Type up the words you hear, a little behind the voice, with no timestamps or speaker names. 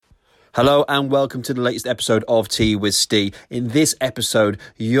Hello and welcome to the latest episode of Tea with Steve. In this episode,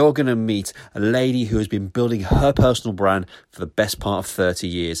 you're going to meet a lady who has been building her personal brand for the best part of 30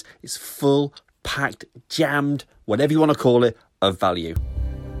 years. It's full, packed, jammed, whatever you want to call it, of value.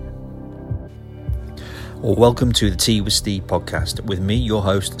 Well, welcome to the Tea with Steve podcast with me, your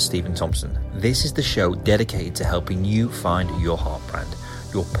host, Stephen Thompson. This is the show dedicated to helping you find your heart brand,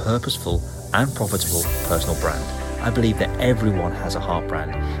 your purposeful and profitable personal brand. I believe that everyone has a heart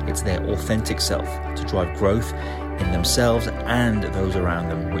brand. It's their authentic self to drive growth in themselves and those around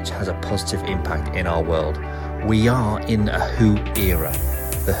them, which has a positive impact in our world. We are in a who era.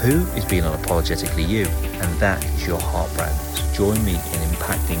 The who is being unapologetically you, and that is your heart brand. So join me in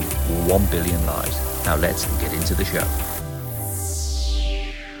impacting 1 billion lives. Now let's get into the show.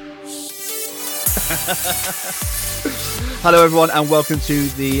 Hello everyone and welcome to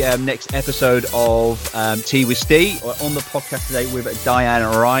the next episode of Tea with Steve. On the podcast today with Diane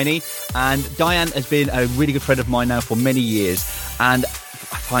Riney, and Diane has been a really good friend of mine now for many years, and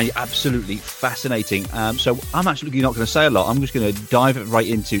I find it absolutely fascinating. So I'm actually not going to say a lot. I'm just going to dive right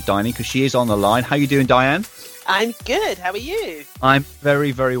into Diane because she is on the line. How are you doing, Diane? I'm good. How are you? I'm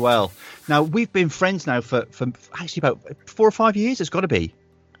very, very well. Now, we've been friends now for actually about 4 or 5 years. It's got to be.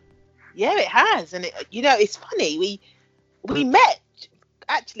 Yeah, it has. And, it's funny. We met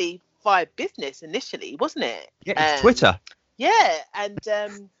actually via business initially, wasn't it? Yeah, it's Twitter. Yeah. And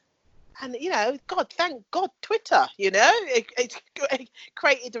God, thank God, Twitter, it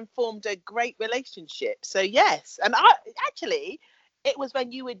created and formed a great relationship. So, yes. And it was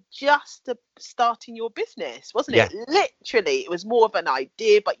when you were just starting your business, wasn't it? Yeah. Literally, it was more of an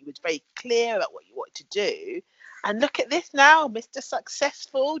idea, but you were very clear about what you wanted to do. And look at this now, Mr.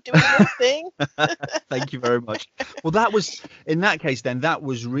 Successful, doing your thing. Thank you very much. Well, that was, in that case, then, that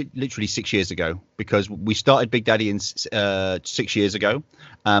was literally 6 years ago, because we started Big Daddy 6 years ago,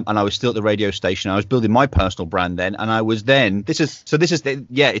 and I was still at the radio station. I was building my personal brand then, and I was then,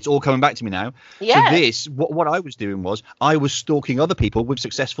 it's all coming back to me now. Yeah. So what I was doing was, I was stalking other people with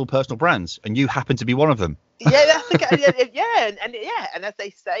successful personal brands, and you happen to be one of them. Yeah, that's okay. And as they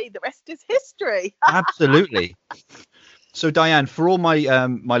say, the rest is history. Absolutely. So, Diane, for all my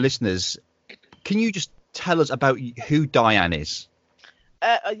my listeners, can you just tell us about who Diane is?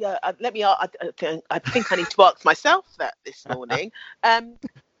 Let me. I think I need to ask myself that this morning. Do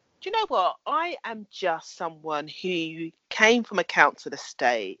you know what? I am just someone who came from a council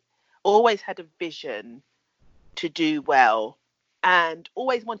estate, always had a vision to do well, and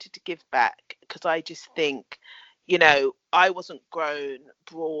always wanted to give back, because I just think, I wasn't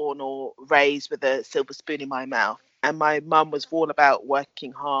born or raised with a silver spoon in my mouth. And my mum was all about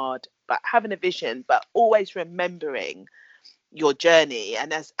working hard, but having a vision, but always remembering your journey.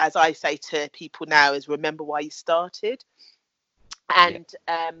 And as I say to people now, is remember why you started. And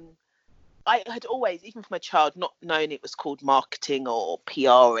I had always, even from a child, not known it was called marketing or PR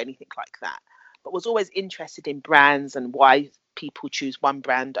or anything like that, but was always interested in brands and why people choose one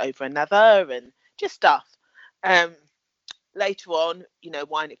brand over another and just stuff. Later on,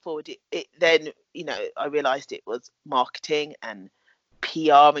 wind it forward, it then, I realized it was marketing and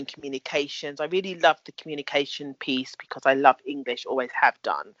PR and communications. I really love the communication piece because I love English, always have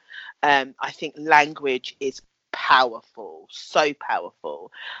done. I think language is powerful, so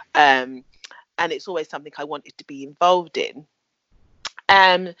powerful. And it's always something I wanted to be involved in.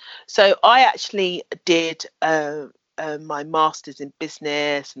 So I actually did my master's in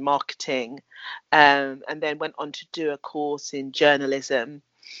business and marketing, and then went on to do a course in journalism.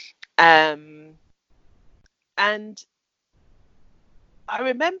 And I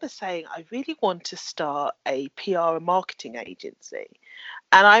remember saying, I really want to start a PR and marketing agency.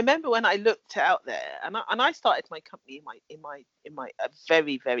 And I remember when I looked out there, and I started my company in my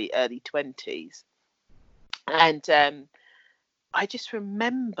very, very early 20s. And I just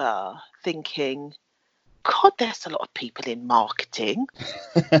remember thinking, God, there's a lot of people in marketing.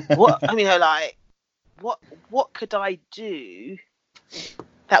 What could I do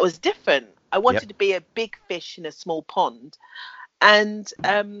that was different? I wanted to be a big fish in a small pond. And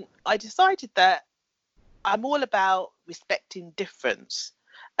I decided that I'm all about respecting difference.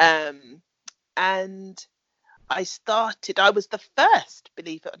 And I was the first,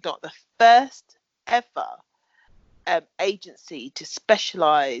 believe it or not, the first ever agency to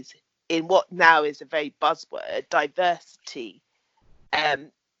specialize in what now is a very buzzword, diversity.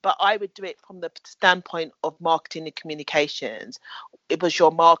 But I would do it from the standpoint of marketing and communications. It was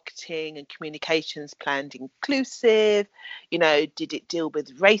your marketing and communications planned inclusive? Did it deal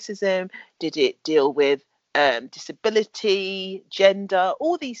with racism? Did it deal with disability, gender,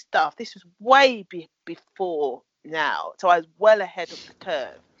 all these stuff? This was way before now. So I was well ahead of the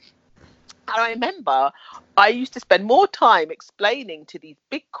curve. I remember I used to spend more time explaining to these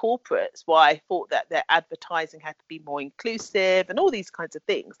big corporates why I thought that their advertising had to be more inclusive and all these kinds of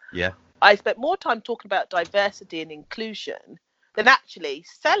things. Yeah. I spent more time talking about diversity and inclusion than actually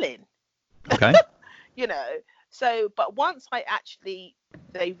selling. Okay. You know, so but once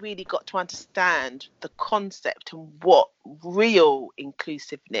they really got to understand the concept and what real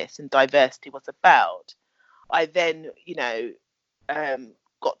inclusiveness and diversity was about, I then,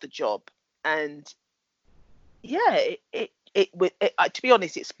 got the job. And yeah, to be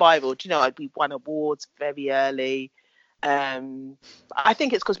honest, it spiraled. We won awards very early. I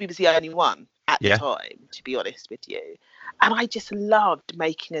think it's because we was the only one at the time, to be honest with you. And I just loved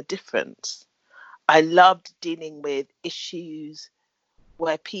making a difference. I loved dealing with issues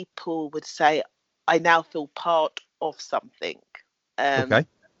where people would say, I now feel part of something. Okay.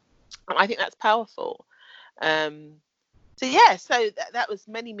 And I think that's powerful. So that was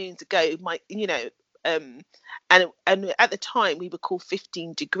many moons ago. And at the time we were called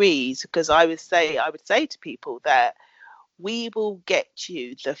 15 Degrees, because I would say to people that we will get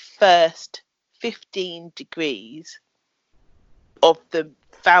you the first 15 degrees of the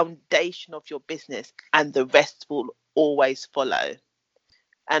foundation of your business, and the rest will always follow.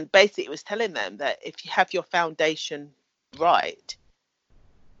 And basically it was telling them that if you have your foundation right,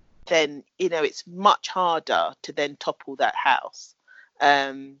 then it's much harder to then topple that house.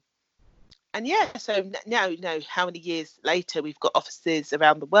 And yeah, so now how many years later we've got offices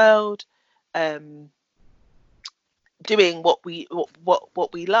around the world, doing what we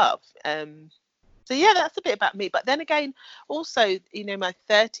love. So yeah, that's a bit about me. But then again, also, my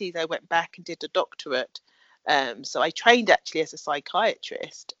 30s, I went back and did a doctorate. So I trained actually as a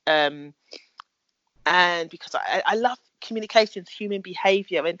psychiatrist. And because I love communications, human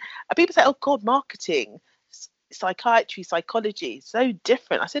behavior, and people say, oh God, marketing, psychiatry, psychology, so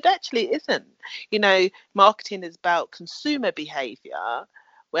different. I said, actually it isn't. Marketing is about consumer behavior,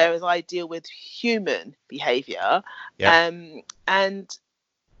 whereas I deal with human behavior.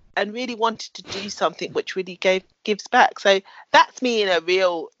 And really wanted to do something which really gives back. So that's me in a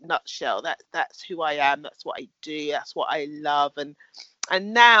real nutshell. That's who I am. That's what I do. That's what I love. And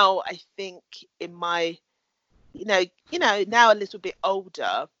now I think in my, now a little bit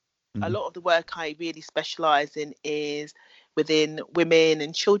older, a lot of the work I really specialize in is within women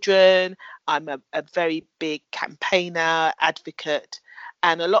and children. I'm a very big campaigner, advocate,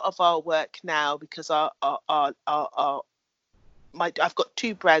 and a lot of our work now, because I've got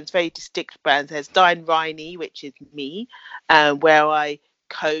two brands, very distinct brands. There's Diane Riney, which is me, where I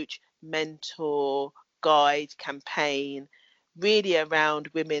coach, mentor, guide, campaign, really around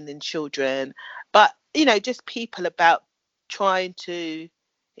women and children. But, just people about trying to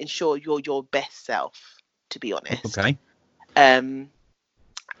ensure you're your best self, to be honest. Okay. And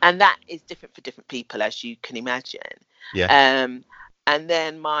that is different for different people, as you can imagine. Yeah. And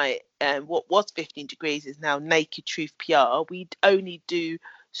then my what was 15 Degrees is now Naked Truth PR. We only do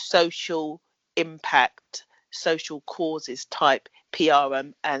social impact, social causes type PR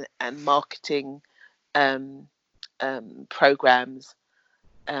and marketing programs.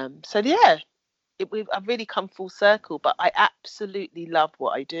 So yeah, I've really come full circle, but I absolutely love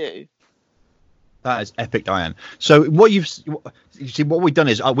what I do. That is epic, Diane. So what you see, what we've done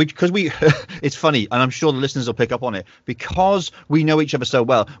is because we it's funny, and I'm sure the listeners will pick up on it, because we know each other so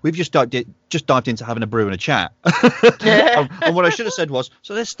well. We've just dived into having a brew and a chat. And what I should have said was,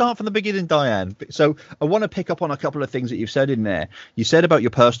 so let's start from the beginning, Diane. So I want to pick up on a couple of things that you've said in there. You said about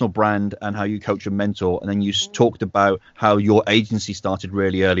your personal brand and how you coach and mentor, and then you talked about how your agency started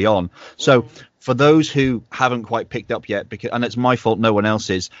really early on. So for those who haven't quite picked up yet, and it's my fault, no one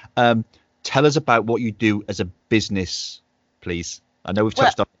else's. Tell us about what you do as a business, please. I know we've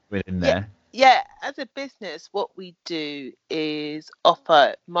touched on it in there. Yeah, as a business, what we do is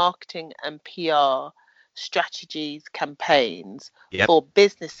offer marketing and PR strategies, campaigns for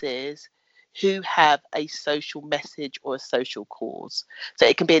businesses who have a social message or a social cause. So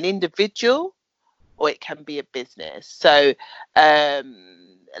it can be an individual or it can be a business. So let's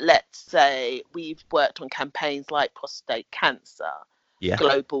say we've worked on campaigns like prostate cancer,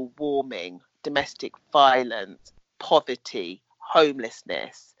 global warming, domestic violence, poverty,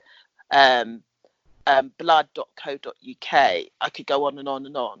 homelessness, blood.co.uk. I could go on and on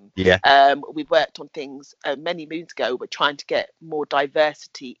and on. We worked on things many moons ago. We're trying to get more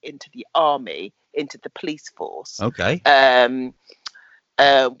diversity into the army, into the police force.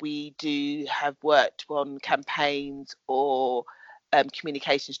 We do have worked on campaigns or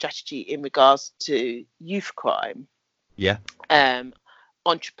communication strategy in regards to youth crime.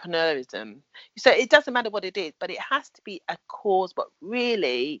 Entrepreneurism. So it doesn't matter what it is, but it has to be a cause. But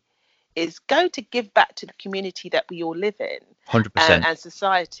really, is go to give back to the community that we all live in 100%. and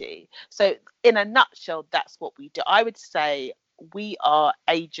society. So in a nutshell, that's what we do. I would say we are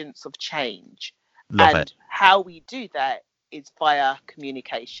agents of change. Love and it. how we do that is via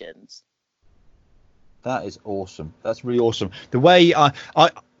communications. That is awesome. That's really awesome. The way I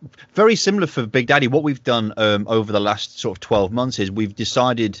very similar for Big Daddy. What we've done over the last sort of 12 months is we've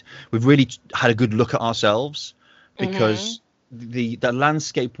really had a good look at ourselves, because the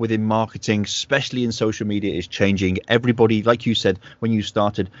landscape within marketing, especially in social media, is changing. Everybody, like you said, when you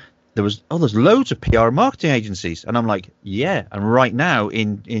started, there's loads of PR and marketing agencies. And I'm like, yeah. And right now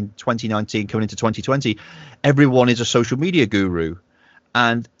in 2019, coming into 2020, everyone is a social media guru.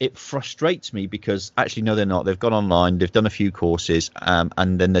 And it frustrates me because actually, no, they're not. They've gone online, they've done a few courses,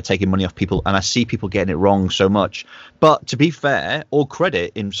 and then they're taking money off people. And I see people getting it wrong so much. But to be fair, all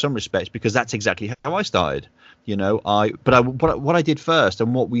credit in some respects, because that's exactly how I started. You know, what I did first,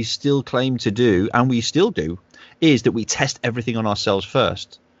 and what we still claim to do, and we still do, is that we test everything on ourselves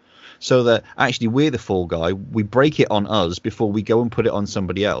first. So that actually we're the fall guy. We break it on us before we go and put it on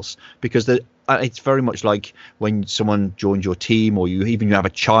somebody else, because it's very much like when someone joins your team, or you have a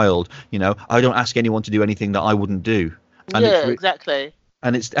child. You know, I don't ask anyone to do anything that I wouldn't do. And Exactly.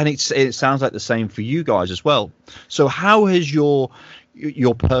 And it sounds like the same for you guys as well. So how has your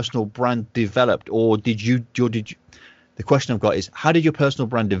personal brand developed, or did you? The question I've got is, how did your personal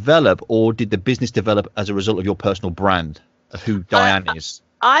brand develop, or did the business develop as a result of your personal brand of who Diane is?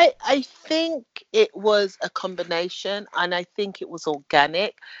 I think it was a combination, and I think it was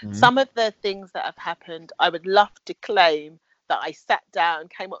organic. Some of the things that have happened, I would love to claim that I sat down,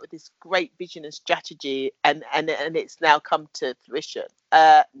 came up with this great vision and strategy, and it's now come to fruition.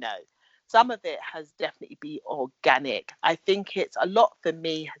 No, some of it has definitely been organic. I think it's a lot for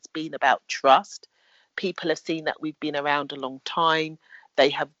me has been about trust. People have seen that we've been around a long time. They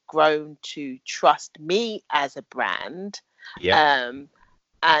have grown to trust me as a brand. Yeah.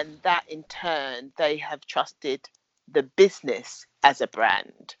 And that in turn, they have trusted the business as a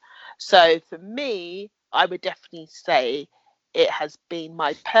brand. So for me, I would definitely say it has been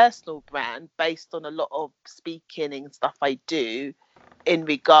my personal brand based on a lot of speaking and stuff I do in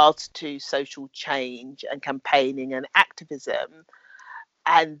regards to social change and campaigning and activism.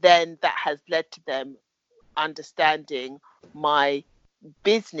 And then that has led to them understanding my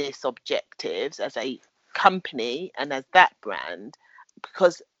business objectives as a company and as that brand,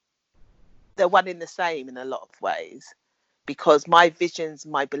 because they're one in the same in a lot of ways. Because my visions,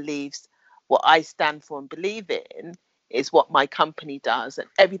 my beliefs, what I stand for and believe in is what my company does. And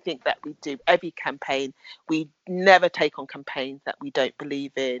everything that we do, every campaign, we never take on campaigns that we don't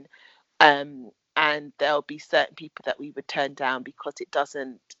believe in. And there'll be certain people that we would turn down because it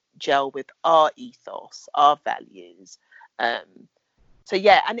doesn't gel with our ethos, our values. So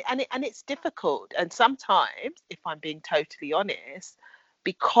yeah, and it's difficult. And sometimes, if I'm being totally honest,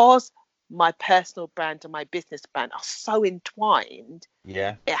 because my personal brand and my business brand are so entwined,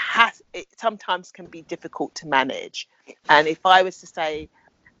 it sometimes can be difficult to manage. And if I was to say,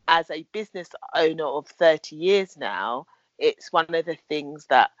 as a business owner of 30 years now, it's one of the things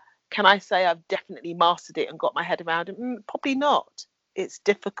that, can I say I've definitely mastered it and got my head around it? Probably not. It's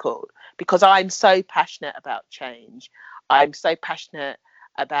difficult because I'm so passionate about change. I'm so passionate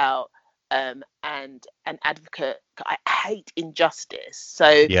about and an advocate. I hate injustice.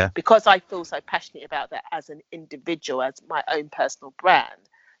 So because I feel so passionate about that as an individual, as my own personal brand,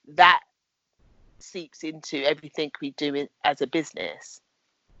 that seeps into everything we do as a business.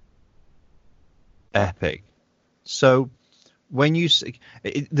 Epic. So when you say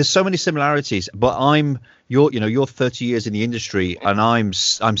there's so many similarities, but you're 30 years in the industry and I'm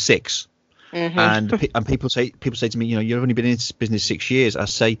 6. And people say to me, you've only been in this business 6 years. I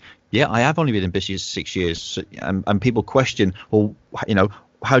say, yeah, I have only been in business 6 years. And people question, well,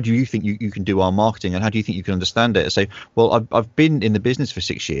 how do you think you can do our marketing, and how do you think you can understand it? I say, well, I've been in the business for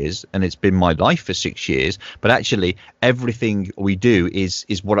 6 years, and it's been my life for 6 years. But actually, everything we do is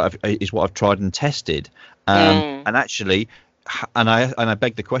what I've tried and tested. And actually, and I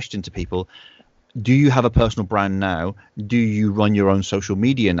beg the question to people: do you have a personal brand now? Do you run your own social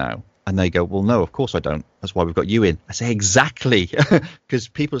media now? And they go, well, no, of course I don't. That's why we've got you in. I say, exactly. Because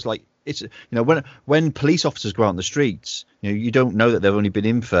people's like, it's, when police officers go out on the streets, you don't know that they've only been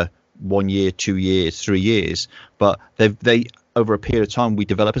in for 1 year, 2 years, 3 years, but they over a period of time, we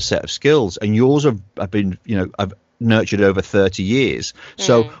develop a set of skills, and yours have been, I've nurtured over 30 years.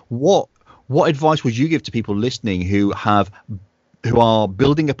 So what advice would you give to people listening who are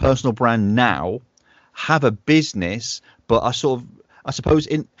building a personal brand now, have a business, but are sort of, I suppose,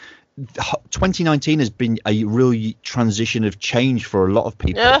 2019 has been a real transition of change for a lot of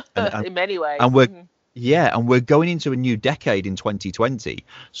people, in many ways. And we're going into a new decade in 2020.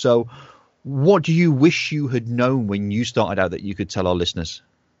 So what do you wish you had known when you started out that you could tell our listeners?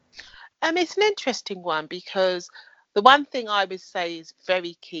 It's an interesting one, because the one thing I would say is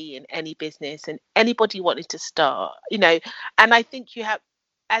very key in any business and anybody wanting to start, and I think you have,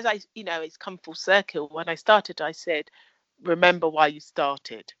 as it's come full circle. When I started, I said, remember why you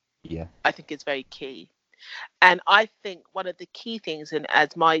started. Yeah. I think it's very key. And I think one of the key things, and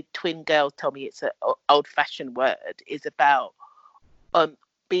as my twin girls tell me, it's an old-fashioned word, is about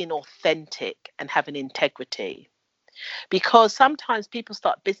being authentic and having integrity. Because sometimes people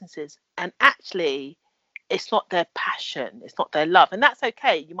start businesses and actually it's not their passion, it's not their love. And that's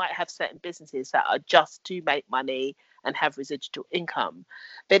okay. You might have certain businesses that are just to make money and have residual income.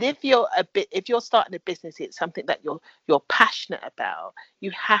 But if you're starting a business, it's something that you're passionate about,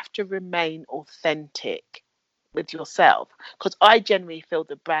 you have to remain authentic with yourself. Because I generally feel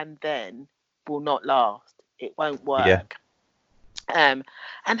the brand then will not last. It won't work. Yeah. And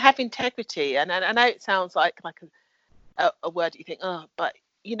have integrity. And I know it sounds like a word that you think, oh, but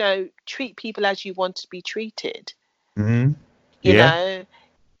treat people as you want to be treated. Mm-hmm.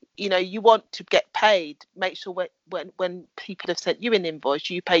 You want to get paid. Make sure when people have sent you an invoice,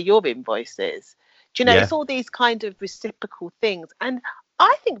 you pay your invoices. It's all these kind of reciprocal things. And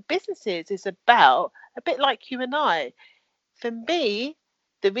I think businesses is about a bit like you and I. For me,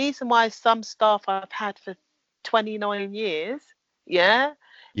 the reason why some staff I've had for 29 years, is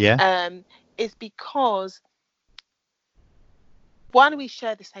because one, we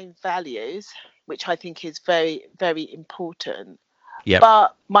share the same values, which I think is very, very important. Yep.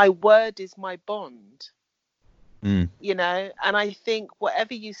 But my word is my bond. And I think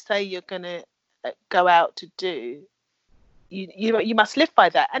whatever you say you're going to go out to do, you must live by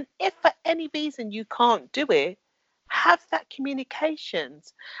that. And if for any reason you can't do it, have that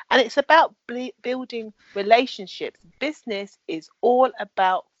communications. And it's about building relationships. Business is all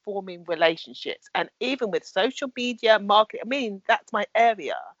about forming relationships. And even with social media, marketing, that's my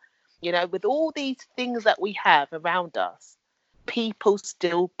area. With all these things that we have around us, people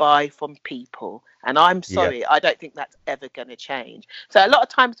still buy from people. And I'm sorry, I don't think that's ever going to change. So a lot of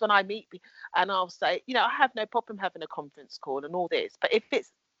times when I meet people, and I'll say, I have no problem having a conference call and all this. But if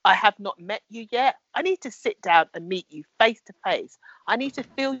I have not met you yet, I need to sit down and meet you face to face. I need to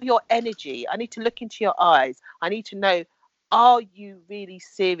feel your energy. I need to look into your eyes. I need to know, are you really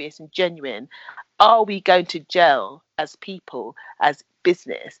serious and genuine? Are we going to gel as people, as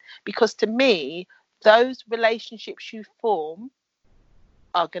business? Because to me, those relationships you form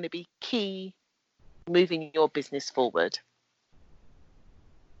are going to be key moving your business forward.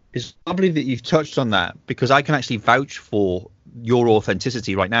 It's lovely that you've touched on that, because I can actually vouch for your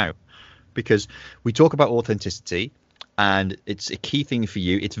authenticity right now, because we talk about authenticity and it's a key thing for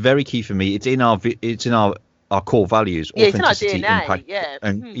you. It's very key for me. It's in our core values, authenticity, it's in our DNA,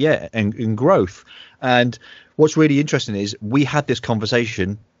 impact, and growth. And what's really interesting is we had this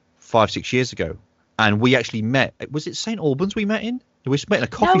conversation 5-6 years ago, and we actually met. Was it St. Albans we met in? We met in a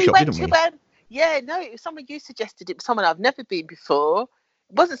coffee shop, didn't we? It was someone you suggested. It was someone I've never been before.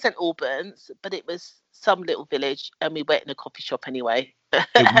 It wasn't St. Albans, but it was some little village, and we went in a coffee shop anyway.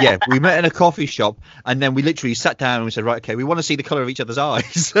 We met in a coffee shop, and then we literally sat down and we said, right, okay, we want to see the colour of each other's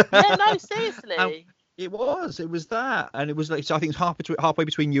eyes. No, seriously. It was that, and it was like, so I think it's halfway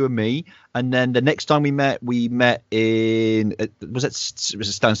between you and me. And then the next time we met in it was at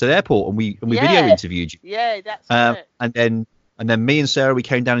Stansted Airport, and we video interviewed you. Yeah, that's it. And then me and Sarah, we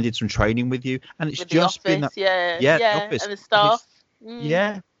came down and did some training with you, and it's just been that, the office and the staff.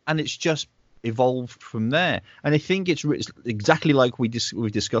 And it's just evolved from there. And I think it's exactly like we've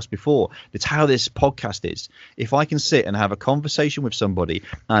discussed before. It's how this podcast is. If I can sit and have a conversation with somebody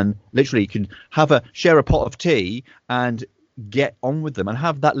and literally can share a pot of tea and get on with them and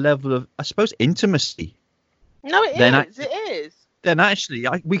have that level of, I suppose, intimacy. No, it is. Then actually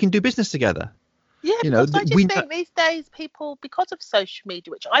we can do business together. Yeah, because I just think these days people, because of social media,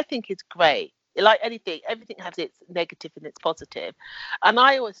 which I think is great, like anything, everything has its negative and its positive. And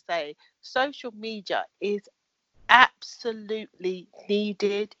I always say social media is absolutely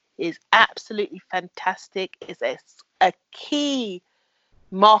needed, is absolutely fantastic, is a key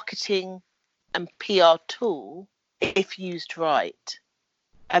marketing and PR tool if used right.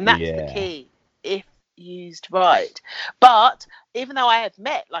 And that's the key, if used right. But even though I have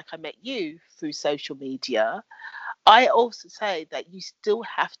met you through social media, I also say that you still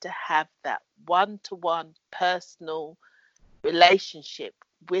have to have that one-to-one personal relationship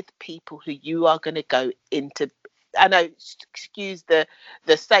with people who you are going to go into I know, excuse the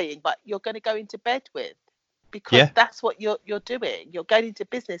saying, but you're going to go into bed with, because that's what you're doing. You're going into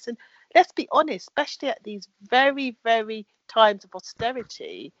business, and let's be honest, especially at these very, very times of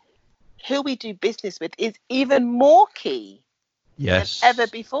austerity, who we do business with is even more key than ever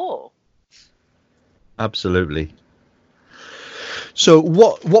before. Absolutely. So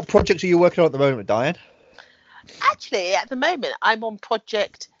what projects are you working on at the moment, Diane? Actually, at the moment, I'm on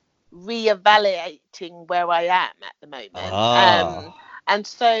project re-evaluating where I am at the moment. And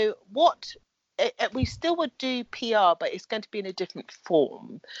so we still would do PR, but it's going to be in a different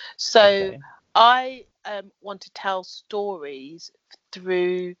form. So I want to tell stories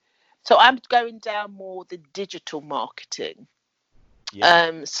through. So I'm going down more the digital marketing.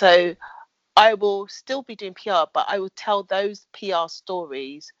 So I will still be doing PR, but I will tell those PR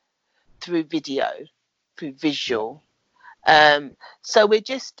stories through video, through visual. So we're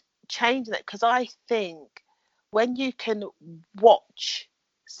just changing it, because I think when you can watch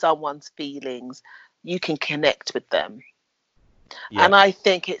someone's feelings, you can connect with them. And I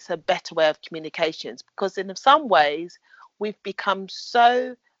think it's a better way of communications, because in some ways we've become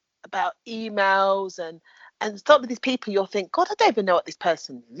so about emails and some of these people, you'll think, God, I don't even know what this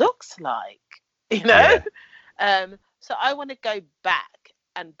person looks like, you know. So I want to go back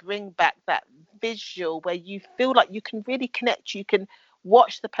and bring back that visual where you feel like you can really connect. You can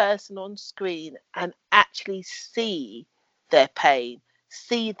watch the person on screen and actually see their pain,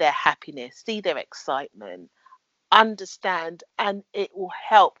 see their happiness, see their excitement, understand, and it will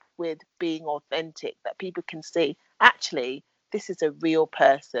help with being authentic, that people can see, actually, this is a real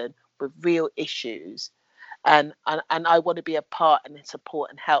person with real issues. And I want to be a part and support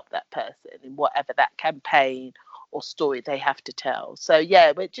and help that person in whatever that campaign or story they have to tell. So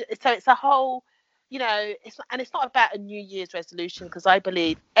so it's a whole, you know, it's not about a New Year's resolution, because I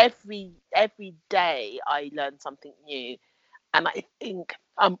believe every day I learn something new, and I think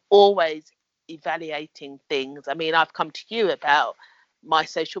I'm always evaluating things. I mean, I've come to you about my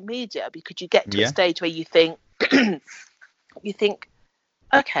social media, because you get to a stage where you think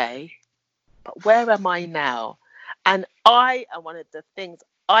okay, but where am I now? And I am one of the things,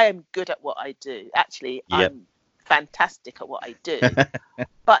 I am good at what I do. Actually, I'm fantastic at what I do.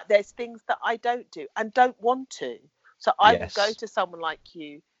 But there's things that I don't do and don't want to. So I will go to someone like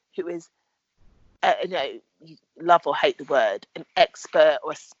you, who is, you know, you love or hate the word, an expert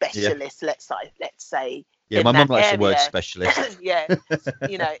or a specialist, let's say. Yeah, my mum likes the word specialist.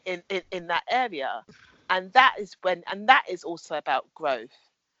 You know, in that area. And that is also about growth.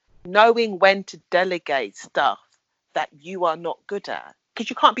 Knowing when to delegate stuff that you are not good at, because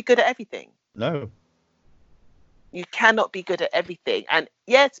you can't be good at everything. No. You cannot be good at everything. And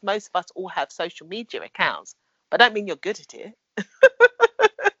yes, most of us all have social media accounts, but I don't mean you're good at it.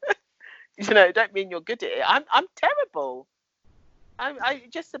 You know, don't mean you're good at it. I'm terrible. I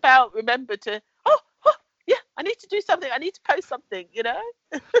just about remember to, I need to do something. I need to post something, you know.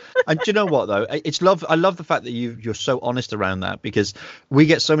 And do you know what though? I love the fact that you're so honest around that, because we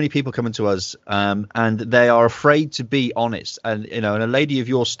get so many people coming to us, and they are afraid to be honest. And you know, and a lady of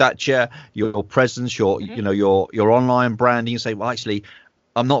your stature, your presence, your you know, your online branding, you say, well, actually,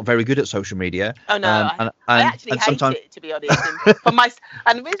 I'm not very good at social media. Oh no, I actually hate it, to be honest.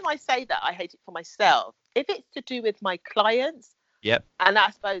 And the reason why I say that, I hate it for myself. If it's to do with my clients, and I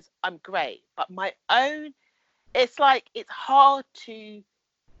suppose I'm great, but my own, it's like, it's hard to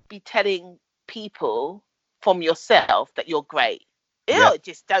be telling people from yourself that you're great. It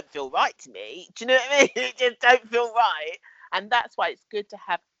just don't feel right to me. Do you know what I mean? It just don't feel right. And that's why it's good to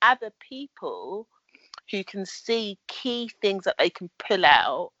have other people who can see key things that they can pull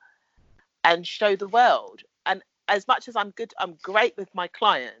out and show the world. And as much as I'm great with my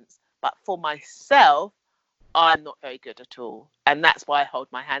clients, but for myself, I'm not very good at all. And that's why I hold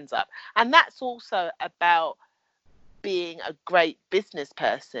my hands up. And that's also about being a great business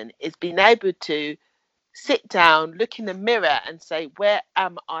person, is being able to sit down, look in the mirror and say, where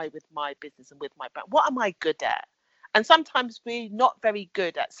am I with my business and with my brand? What am I good at? And sometimes we're not very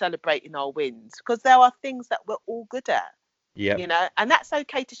good at celebrating our wins, because there are things that we're all good at, you know, and that's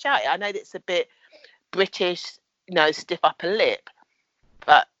okay to shout it. I know that it's a bit British, you know, stiff upper lip,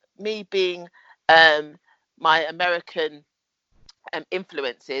 but me being my American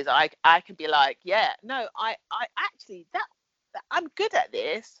influences, I can be like, I actually, that I'm good at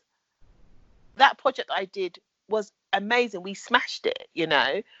this. That project I did was amazing. We smashed it, you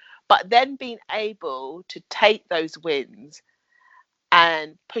know. But then being able to take those wins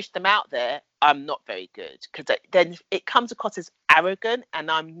and push them out there, I'm not very good, because then it comes across as arrogant, and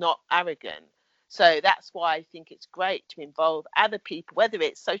I'm not arrogant. So that's why I think it's great to involve other people, whether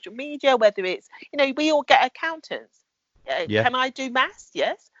it's social media, whether it's, we all get accountants. Yeah. Can I do maths?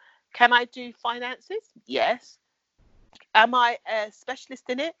 Yes. Can I do finances? Yes. Am I a specialist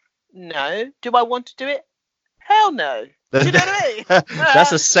in it? No. Do I want to do it? Hell no. Do you know what I mean? That's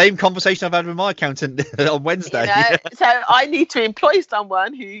the same conversation I've had with my accountant on Wednesday. So I need to employ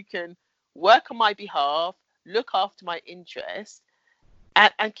someone who can work on my behalf, look after my interests,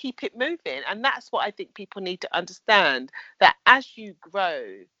 and keep it moving. And that's what I think people need to understand, that as you grow,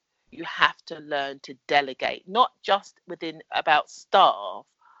 you have to learn to delegate, not just within about staff,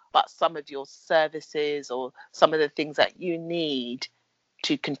 but some of your services or some of the things that you need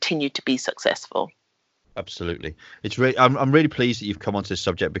to continue to be successful. Absolutely. It's really, I'm really pleased that you've come onto this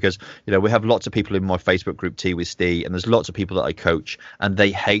subject, because we have lots of people in my Facebook group, Tea with Steve, and there's lots of people that I coach, and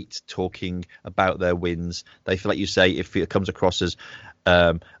they hate talking about their wins. They feel like, you say, if it comes across as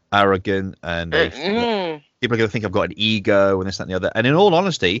arrogant, and people are going to think I've got an ego and this, that, and the other. And in all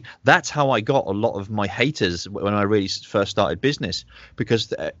honesty, that's how I got a lot of my haters when I really first started business,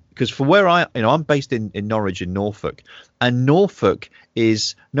 because for where I'm based in Norwich, in Norfolk, and Norfolk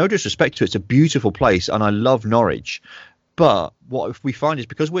is, no disrespect to it, it's a beautiful place, and I love Norwich. But what we find is,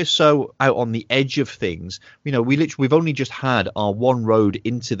 because we're so out on the edge of things, we've only just had our one road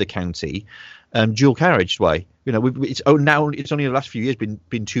into the county, dual carriageway. It's only the last few years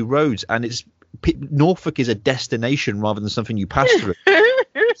been two roads, and Norfolk is a destination rather than something you pass through.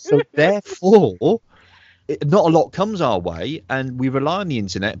 So therefore, not a lot comes our way, and we rely on the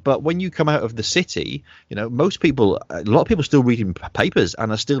internet. But when you come out of the city, a lot of people still reading papers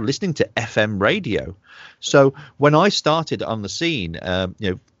and are still listening to FM radio. So when I started on the scene,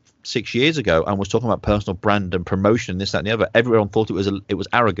 6 years ago, and was talking about personal brand and promotion, this, that, and the other, everyone thought it was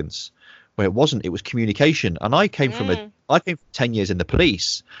arrogance. Where it wasn't. It was communication. And I came from 10 years in the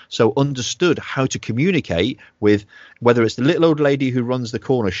police, so understood how to communicate with, whether it's the little old lady who runs the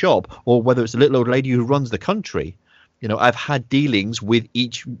corner shop, or whether it's the little old lady who runs the country. I've had dealings with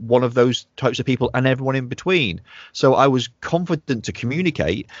each one of those types of people and everyone in between. So I was confident to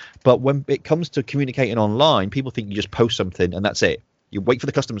communicate. But when it comes to communicating online, people think you just post something and that's it. You wait for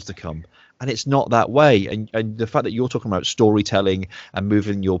the customers to come, and it's not that way. And the fact that you're talking about storytelling and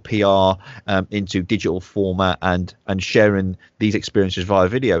moving your PR into digital format and sharing these experiences via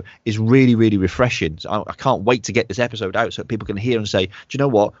video is really, really refreshing. So I can't wait to get this episode out so people can hear and say, do you know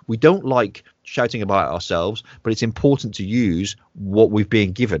what? We don't like shouting about ourselves, but it's important to use what we've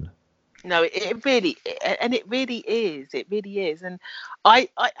been given. No, it really is. It really is. And I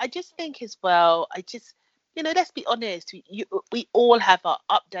just think as well, let's be honest, we all have our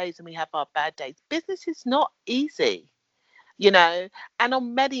up days and we have our bad days. Business is not easy, and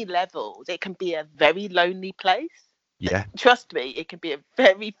on many levels, it can be a very lonely place. Yeah. Trust me, it can be a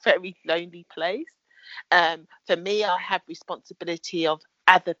very, very lonely place. For me, I have responsibility of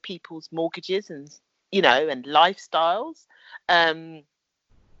other people's mortgages and lifestyles. And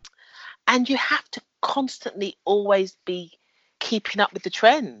you have to constantly always be keeping up with the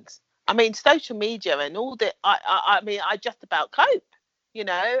trends. I mean, social media and all that, I just about cope, and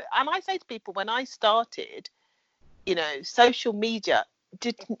I say to people, when I started, social media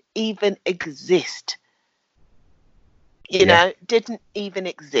didn't even exist, didn't even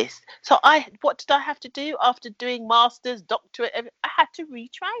exist. So what did I have to do after doing master's, doctorate? I had to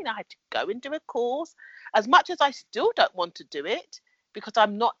retrain. I had to go and do a course, as much as I still don't want to do it because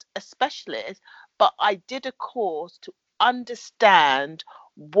I'm not a specialist, but I did a course to understand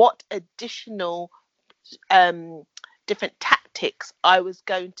what additional different tactics I was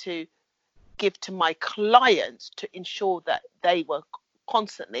going to give to my clients to ensure that they were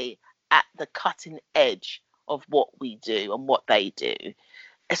constantly at the cutting edge of what we do and what they do.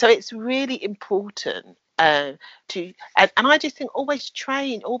 So it's really important and I just think always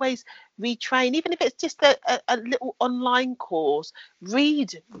train, always retrain, even if it's just a little online course.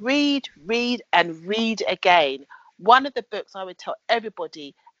 Read and read again. One of the books I would tell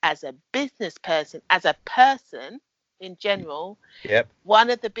everybody, as a business person, as a person in general, one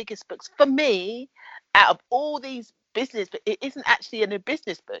of the biggest books for me out of all these business, but it isn't actually in a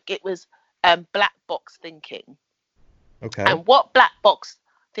business book, it was Black Box Thinking. Okay. And what Black Box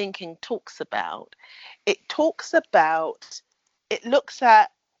Thinking talks about, it looks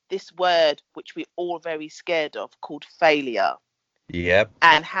at this word which we're all very scared of, called failure. Yep.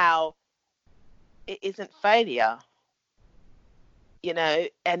 And how it isn't failure,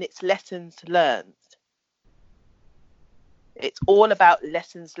 and it's lessons learned. It's all about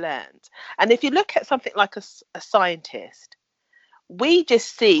lessons learned. And if you look at something like a scientist, we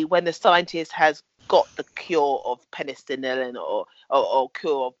just see when the scientist has got the cure of penicillin or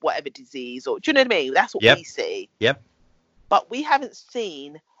cure of whatever disease, or do you know what I mean? That's what Yep. we see. Yep. But we haven't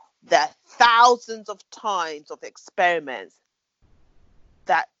seen the thousands of times of experiments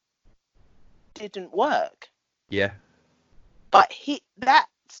that didn't work. Yeah. But that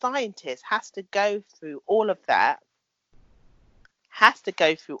scientist has to go through all of that,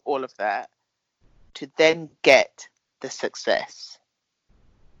 to then get the success.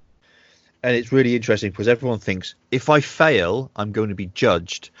 And it's really interesting because everyone thinks if I fail, I'm going to be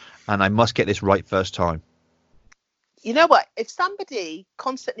judged and I must get this right first time. You know what? If somebody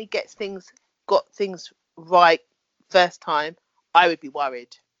constantly got things right first time, I would be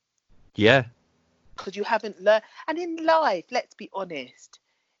worried. Yeah. Because you haven't learned. And in life, let's be honest,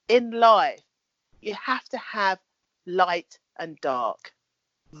 in life, you have to have light and dark,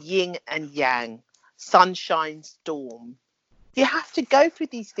 yin and yang, sunshine, storm. You have to go through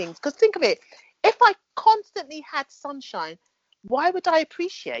these things. Because think of it, if I constantly had sunshine, why would I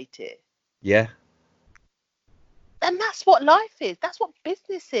appreciate it? Yeah. And that's what life is. That's what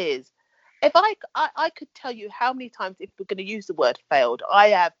business is. If I could tell you how many times, if we're going to use the word failed, I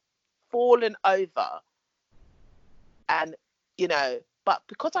have fallen over. And, but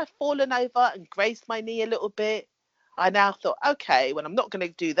because I've fallen over and grazed my knee a little bit, I now thought, okay, well, I'm not going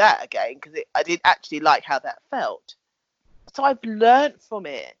to do that again because I didn't actually like how that felt. So I've learned from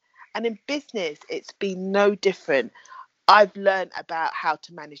it. And in business, it's been no different. I've learned about how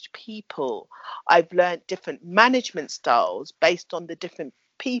to manage people. I've learned different management styles based on the different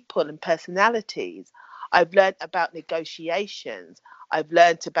people and personalities. I've learned about negotiations. I've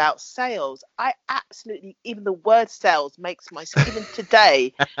learned about sales. I absolutely, even the word sales even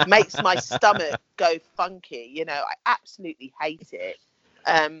today, makes my stomach go funky. I absolutely hate it.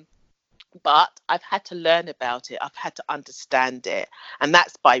 But I've had to learn about it. I've had to understand it. And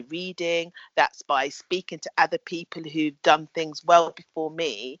that's by reading. That's by speaking to other people who've done things well before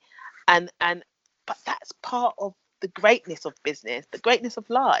me. But that's part of the greatness of business, the greatness of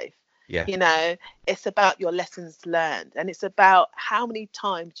life. Yeah. It's about your lessons learned. And it's about how many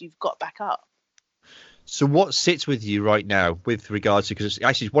times you've got back up. So what sits with you right now with regards to, because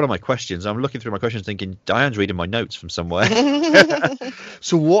actually it's one of my questions. I'm looking through my questions thinking Diane's reading my notes from somewhere.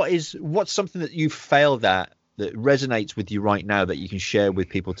 So what's something that you failed at that resonates with you right now that you can share with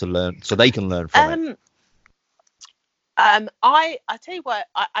people to learn so they can learn from it? I tell you what,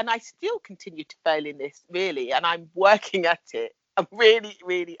 I still continue to fail in this really, and I'm working at it. I really,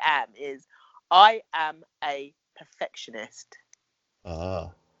 really am. I am a perfectionist.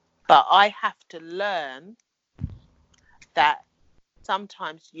 But I have to learn that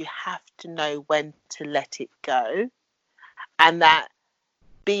sometimes you have to know when to let it go, and that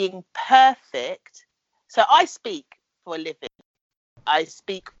being perfect. So I speak for a living. I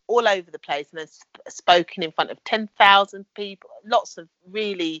speak all over the place, and I've spoken in front of 10,000 people, lots of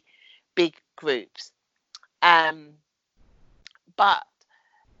really big groups. But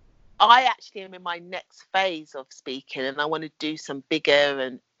I actually am in my next phase of speaking, and I want to do some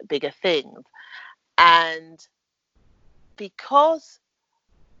bigger things. And because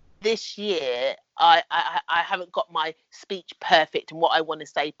this year I haven't got my speech perfect and what I want to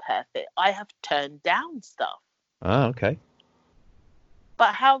say perfect, I have turned down stuff. Oh, okay.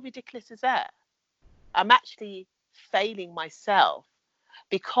 But how ridiculous is that? I'm actually failing myself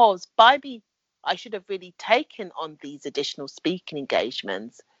because I should have really taken on these additional speaking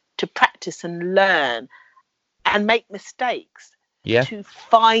engagements to practice and learn and make mistakes. Yeah. To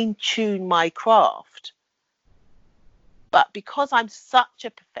fine-tune my craft. But because I'm such a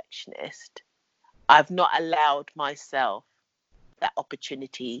perfectionist, I've not allowed myself that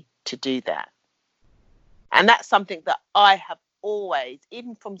opportunity to do that. And that's something that I have always,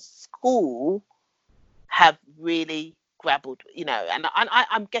 even from school, have really grappled, and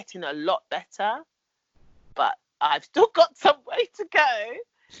I'm getting a lot better, but I've still got some way to go.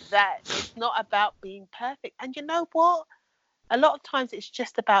 That it's not about being perfect. And you know what? A lot of times it's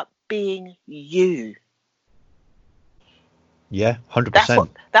just about being you. Yeah, 100%.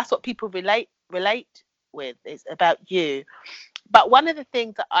 That's what people relate with. It's about you. But one of the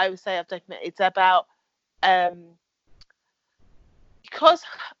things that I would say I've taken, it's about because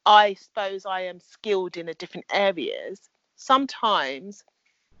I suppose I am skilled in different areas. Sometimes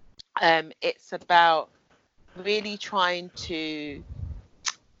it's about really trying to,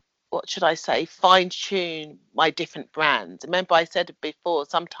 what should I say, fine-tune my different brands. Remember I said it before,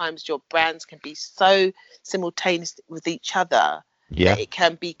 sometimes your brands can be so simultaneous with each other that it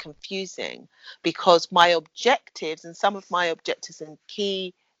can be confusing, because my objectives and some of my objectives and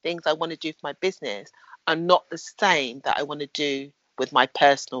key things I want to do for my business are not the same that I want to do with my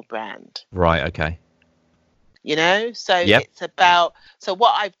personal brand. Right. Okay. You know, so Yep. it's about, so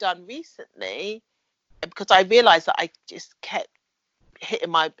what I've done recently, because I realized that I just kept hitting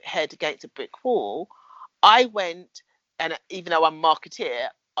my head against a brick wall, I went, and even though I'm a marketeer,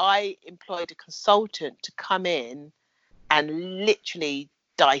 I employed a consultant to come in and literally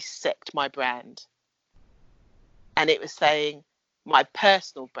dissect my brand. And it was saying my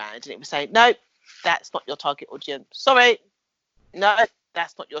personal brand, and it was saying, no, that's not your target audience. Sorry, no,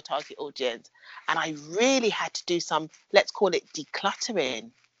 that's not your target audience. And I really had to do some, let's call it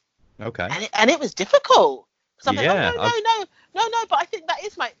decluttering. Okay. And it was difficult. Because I'm Yeah, like, no, but I think that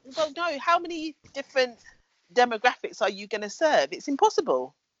is my, well, no, how many different demographics are you going to serve? It's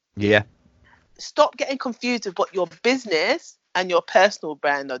impossible. Yeah. Stop getting confused with what your business and your personal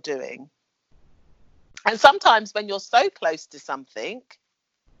brand are doing. And sometimes when you're so close to something,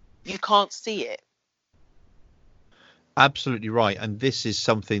 you can't see it. Absolutely right. And this is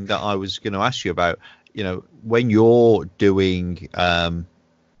something that I was going to ask you about. You know, when you're doing,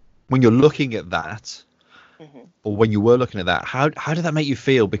 when you're looking at that, Mm-hmm. or when you were looking at that, how did that make you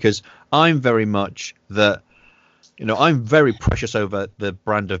feel? Because I'm very much that, you know, I'm very precious over the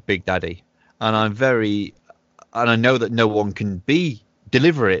brand of Big Daddy, and and I know that no one can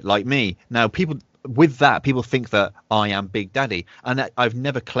deliver it like me. Now, people think that I am Big Daddy, and I've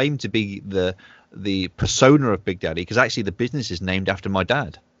never claimed to be the persona of Big Daddy, because actually the business is named after my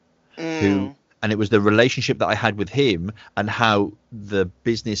dad, and it was the relationship that I had with him and how the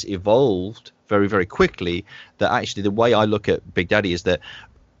business evolved very, very quickly, that actually the way I look at Big Daddy is that,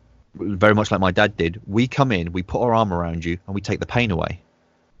 very much like my dad did, we come in, we put our arm around you, and we take the pain away.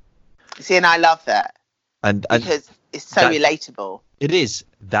 See, and I love that. And because it's so relatable. It is.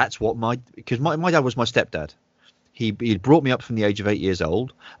 That's what because my dad was my stepdad. He brought me up from the age of 8 years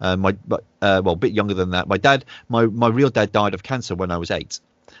old. Well, a bit younger than that. My real dad died of cancer when I was 8.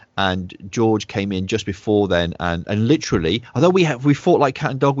 And George came in just before then, and literally, although we fought like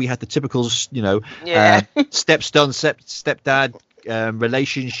cat and dog, we had the typical, you know, stepson, stepdad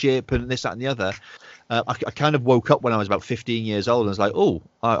relationship, and this, that, and the other. I kind of woke up when I was about 15 years old and was like, oh,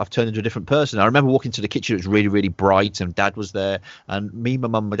 I've turned into a different person. I remember walking to the kitchen, it was really, really bright, and Dad was there, and me, my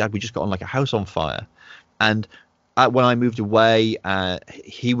mum, my dad, we just got on like a house on fire. And when I moved away,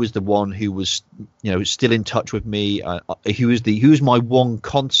 he was the one who was, you know, still in touch with me. He was my one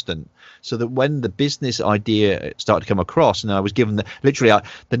constant. So that when the business idea started to come across, and I was given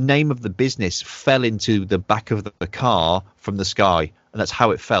the name of the business fell into the back of the car from the sky, and that's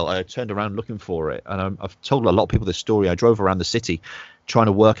how it felt. I turned around looking for it, and I've told a lot of people this story. I drove around the city trying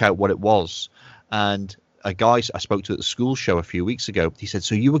to work out what it was, and a guy I spoke to at the school show a few weeks ago, he said,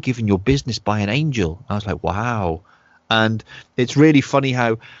 so you were given your business by an angel? I was like, wow. And it's really funny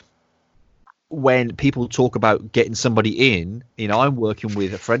how when people talk about getting somebody in, you know, I'm working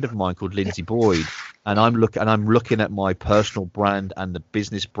with a friend of mine called Lindsay Boyd, and I'm looking at my personal brand and the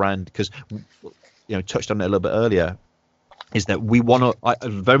business brand, because, you know, touched on it a little bit earlier, is that we want to,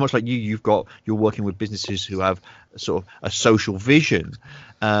 very much like you're working with businesses who have sort of a social vision.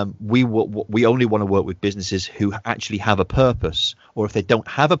 We only want to work with businesses who actually have a purpose, or if they don't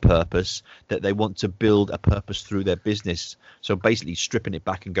have a purpose, that they want to build a purpose through their business. So basically stripping it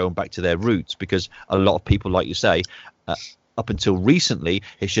back and going back to their roots, because a lot of people, like you say, up until recently,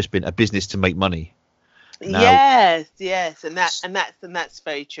 it's just been a business to make money. Now, yes, and that's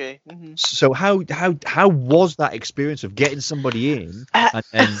very true. Mm-hmm. So how was that experience of getting somebody in and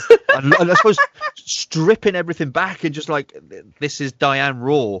I suppose stripping everything back and just like, this is Diane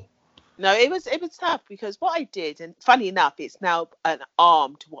Raw? No, it was tough, because what I did, and funny enough, it's now an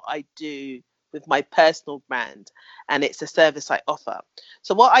arm to what I do with my personal brand, and it's a service I offer.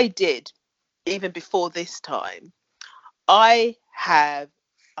 So what I did, even before this time, I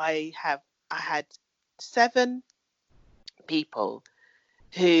had 7 people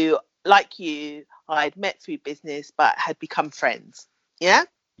who, like you, I'd met through business but had become friends. Yeah?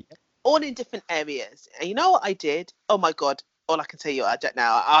 All in different areas. And you know what I did? Oh my God, all I can tell you, I don't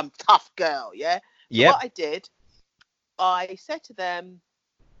know. I'm a tough girl, yeah? So what I did, I said to them,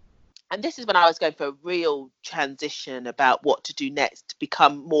 and this is when I was going for a real transition about what to do next, to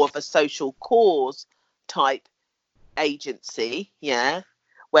become more of a social cause type agency, yeah?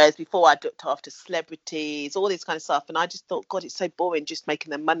 Whereas before I looked after celebrities, all this kind of stuff. And I just thought, God, it's so boring just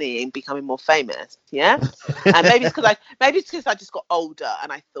making them money and becoming more famous. Yeah. And maybe it's because I just got older, and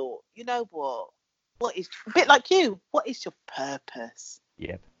I thought, you know what is, a bit like you, what is your purpose?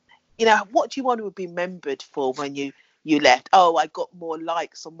 Yeah. You know, what do you want to be remembered for when you left? Oh, I got more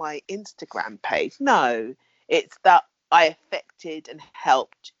likes on my Instagram page. No, it's that I affected and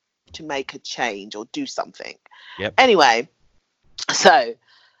helped to make a change or do something. Yep. Anyway, So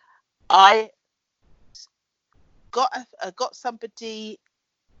I got somebody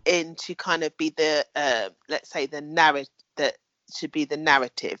in to kind of be the let's say the narrative, that should be the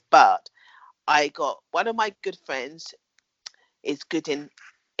narrative. But I got one of my good friends is good in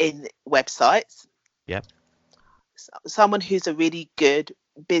websites. Yep. Someone who's a really good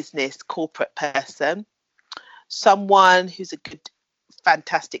business corporate person. Someone who's a good,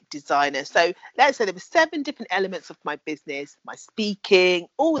 fantastic designer. So let's say there were 7 different elements of my business, my speaking,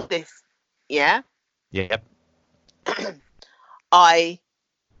 all this. Yeah. Yep. I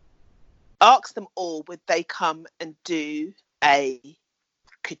asked them all, would they come and do a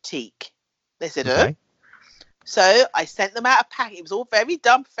critique? They said, Okay. So I sent them out a pack. It was all very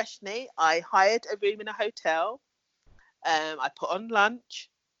done professionally. I hired a room in a hotel. I put on lunch.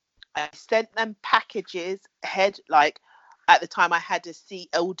 I sent them packages ahead. Like at the time, I had a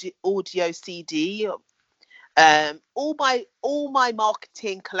audio CD. All my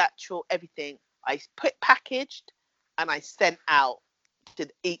marketing collateral, everything. I put packaged and I sent out to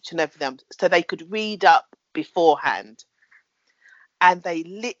each and every them so they could read up beforehand. And they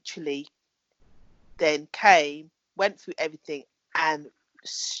literally then went through everything and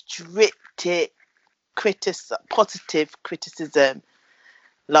stripped it, positive criticism,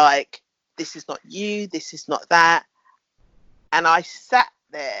 like, this is not you, this is not that. And I sat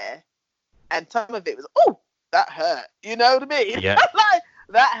there and some of it was, oh, that hurt. You know what I mean? Yeah. Like,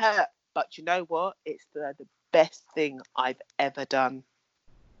 that hurt. But you know what? It's the best thing I've ever done.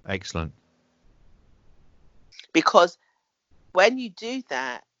 Excellent. Because when you do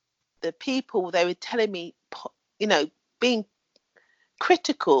that, the people, they were telling me, you know, being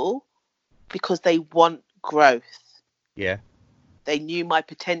critical because they want growth. Yeah. They knew my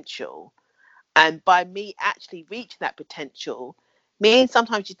potential. And by me actually reaching that potential, means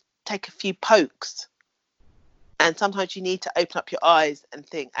sometimes you take a few pokes. And sometimes you need to open up your eyes and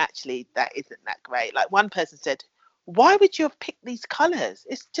think, actually, that isn't that great. Like one person said, why would you have picked these colours?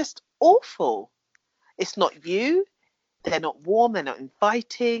 It's just awful. It's not you. They're not warm. They're not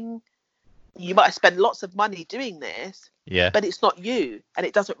inviting. You might have spent lots of money doing this, but it's not you. And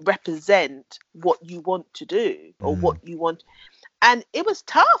it doesn't represent what you want to do or what you want. And it was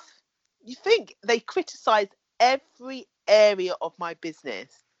tough. You think they criticized every area of my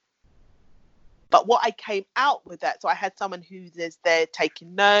business. But what I came out with that, so I had someone who is there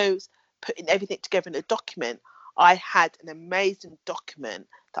taking notes, putting everything together in a document. I had an amazing document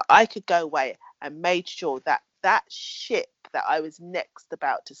that I could go away and made sure that that ship that I was next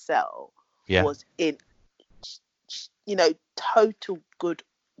about to sell was in, you know, total good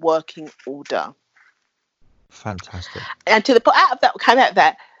working order. Fantastic. And to the point out of that, came out of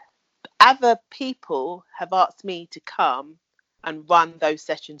that, other people have asked me to come and run those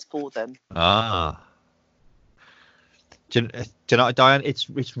sessions for them. Ah. Do you know, Diane?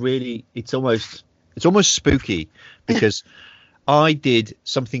 It's almost spooky because I did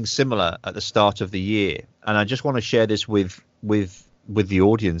something similar at the start of the year, and I just want to share this with the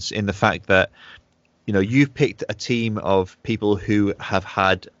audience in the fact that, you know, you've picked a team of people who have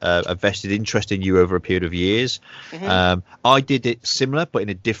had a vested interest in you over a period of years. I did it similar, but in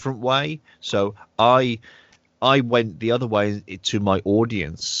a different way. So I went the other way to my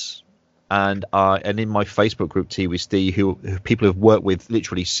audience, and in my Facebook group Tea with Steve, who people have worked with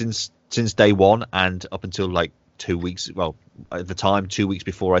literally since day one and up until like 2 weeks. Well, at the time, 2 weeks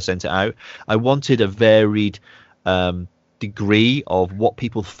before I sent it out, I wanted a varied degree of what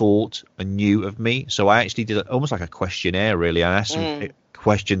people thought and knew of me. So I actually did almost like a questionnaire, really. I asked some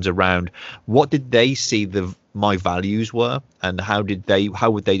questions around what did they see my values were, and how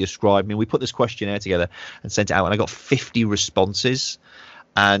would they describe me. We put this questionnaire together and sent it out, and I got 50 responses.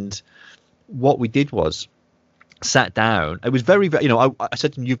 And what we did was sat down. It was very, very, you know, I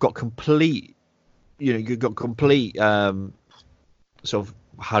said to them, you've got complete sort of,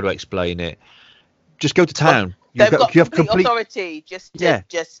 how do I explain it? Just go to town. You have complete authority. Just say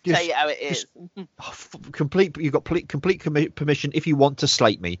it how it is. You've got complete permission if you want to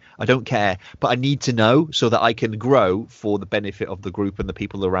slate me. I don't care, but I need to know so that I can grow for the benefit of the group and the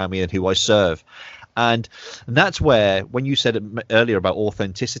people around me and who I serve. And that's where, when you said earlier about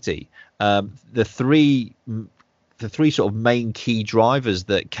authenticity, the three sort of main key drivers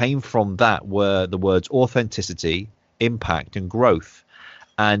that came from that were the words authenticity, impact, and growth.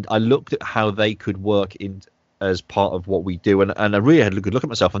 And I looked at how they could work in as part of what we do, and I really had a good look at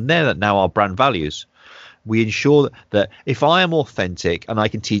myself, and they're now our brand values. we ensure that if I am authentic and I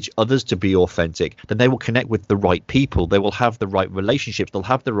can teach others to be authentic, then they will connect with the right people. They will have the right relationships. They'll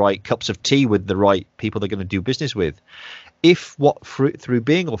have the right cups of tea with the right people they're going to do business with. If through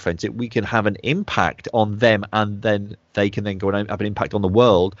being authentic, we can have an impact on them, and then they can then go and have an impact on the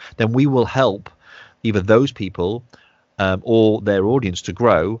world, then we will help either those people or their audience to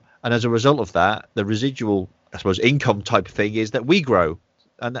grow. And as a result of that, the residual, I suppose, income type thing is that we grow.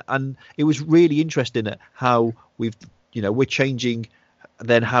 And it was really interesting at how we're changing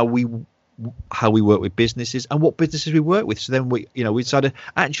then how we work with businesses and what businesses we work with. So then we decided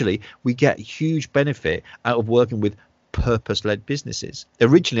actually we get huge benefit out of working with purpose-led businesses.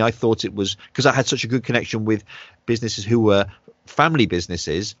 Originally, I thought it was because I had such a good connection with businesses who were family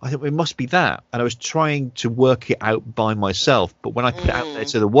businesses. I thought it must be that, and I was trying to work it out by myself. But when I put it out there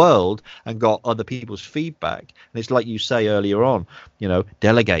to the world and got other people's feedback, and it's like you say earlier on,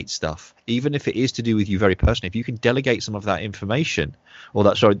 delegate stuff, even if it is to do with you very personally. If you can delegate some of that information, or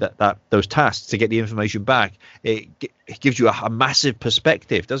those tasks to get the information back, it gives you a massive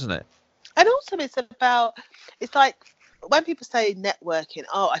perspective, doesn't it? And also, it's like when people say networking,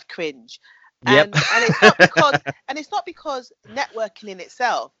 I cringe. And, Yep. and it's not because networking in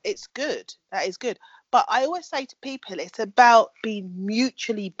itself, it's good. That is good. But I always say to people, it's about being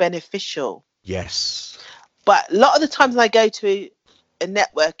mutually beneficial. Yes. But a lot of the times when I go to a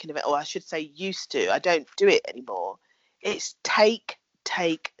networking event, or I should say used to, I don't do it anymore. It's take.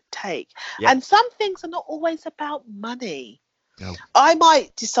 Yep. And some things are not always about money. No. I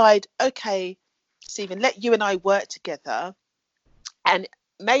might decide, okay, Stephen, let you and I work together, and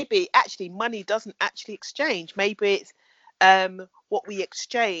maybe actually money doesn't actually exchange. Maybe it's what we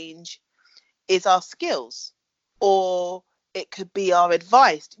exchange is our skills, or it could be our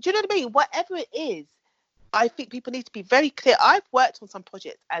advice. Do you know what I mean? Whatever it is, I think people need to be very clear. I've worked on some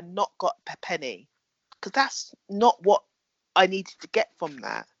projects and not got a penny, because that's not what I needed to get from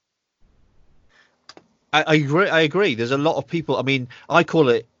that. I agree. There's a lot of people. I mean, I call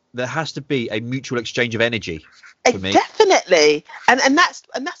it, there has to be a mutual exchange of energy for me. Definitely. And that's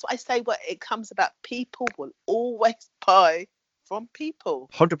what I say. What it comes about, people will always buy from people.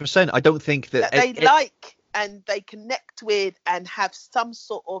 100%. I don't think that they like and they connect with and have some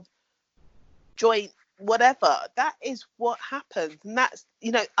sort of joint whatever. That is what happens. And that's,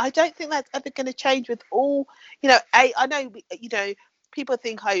 I don't think that's ever going to change with all, I know, people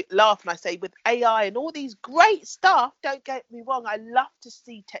think I laugh when I say with AI and all these great stuff, don't get me wrong, I love to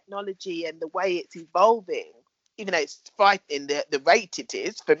see technology and the way it's evolving, even though it's frightening the rate it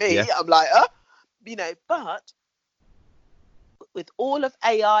is for me. Yeah. I'm like, but with all of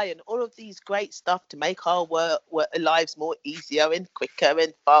AI and all of these great stuff to make our lives more easier and quicker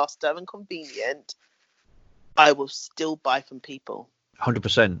and faster and convenient, I will still buy from people.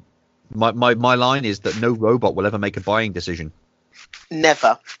 100%. My line is that no robot will ever make a buying decision.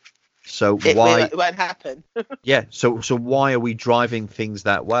 Never. So it won't happen. Yeah. So why are we driving things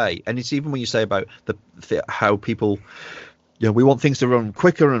that way? And it's even when you say about how people, we want things to run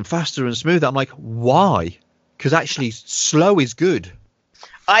quicker and faster and smoother. I'm like, why? Because actually, slow is good.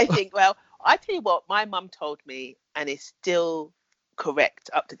 I think. Well, I tell you what, my mum told me, and it's still correct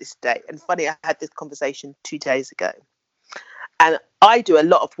up to this day. And funny, I had this conversation 2 days ago, and I do a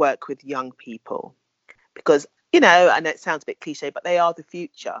lot of work with young people because, I know it sounds a bit cliche, but they are the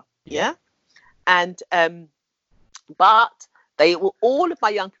future. Yeah. And, but all of my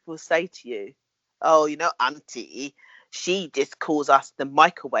young people say to you, oh, auntie, she just calls us the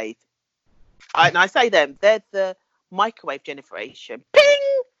microwave. And I say them, they're the microwave generation.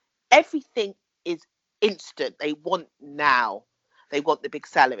 Ping! Everything is instant. They want now. They want the big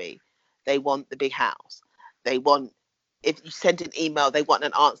salary. They want the big house. They want, if you send an email, they want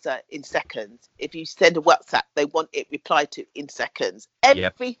an answer in seconds. If you send a WhatsApp, they want it replied to in seconds.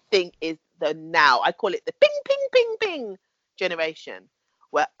 Everything is the now. I call it the ping, ping, ping, ping generation,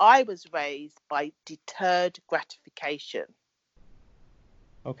 where I was raised by deterred gratification.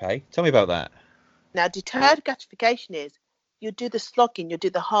 Okay, tell me about that. Now, deterred gratification is you do the slogging, you do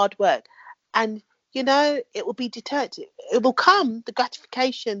the hard work, and it will be deterred. It will come, the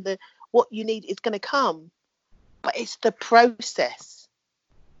gratification, what you need is going to come. But it's the process.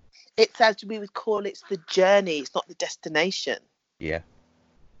 It's, as we would call it, it's the journey. It's not the destination. Yeah.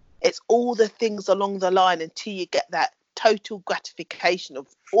 It's all the things along the line until you get that total gratification of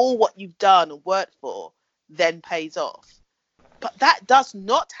all what you've done and worked for, then pays off. But that does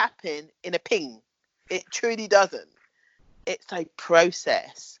not happen in a ping. It truly doesn't. It's a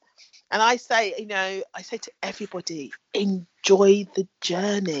process. And I say to everybody, enjoy the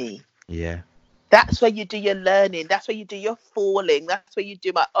journey. Yeah. That's where you do your learning. That's where you do your falling. That's where you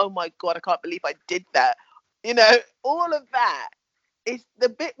do oh my God, I can't believe I did that. You know, all of that is the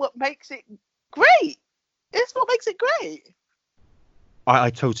bit what makes it great. It's what makes it great. I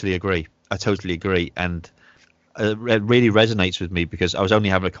totally agree. And it really resonates with me because I was only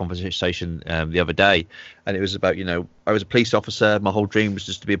having a conversation the other day, and it was about, I was a police officer. My whole dream was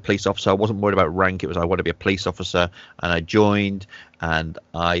just to be a police officer. I wasn't worried about rank. It was I want to be a police officer, and I joined, and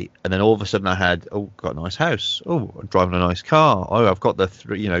then all of a sudden I had, got a nice house. Oh, I'm driving a nice car. Oh, I've got the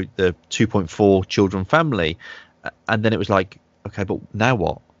 2.4 children family, and then it was like, okay, but now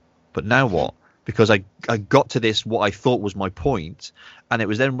what? Because I got to this, what I thought was my point, and it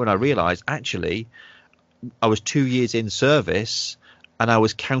was then when I realized, actually, I was 2 years in service and I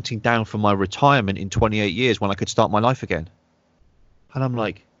was counting down for my retirement in 28 years when I could start my life again. And I'm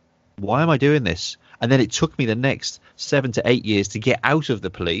like, why am I doing this? And then it took me the next 7 to 8 years to get out of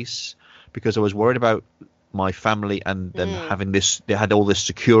the police because I was worried about my family and them having this, they had all this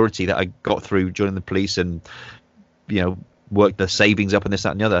security that I got through joining the police and, worked the savings up and this,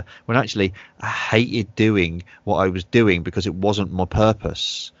 that, and the other, when actually I hated doing what I was doing because it wasn't my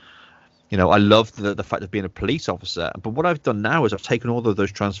purpose. I loved the fact of being a police officer. But what I've done now is I've taken all of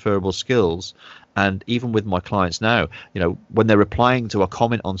those transferable skills, and even with my clients now, when they're replying to a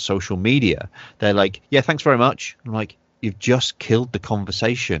comment on social media, they're like, yeah, thanks very much. I'm like, you've just killed the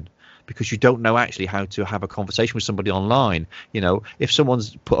conversation because you don't know actually how to have a conversation with somebody online. If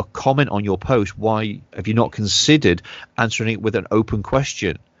someone's put a comment on your post, why have you not considered answering it with an open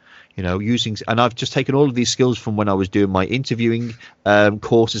question? And I've just taken all of these skills from when I was doing my interviewing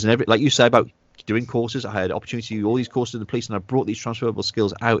courses and like you say about doing courses. I had opportunity to do all these courses in the police, and I brought these transferable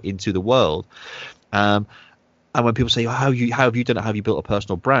skills out into the world. And when people say, how have you done it? How have you built a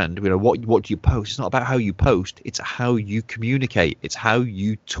personal brand? What do you post? It's not about how you post. It's how you communicate. It's how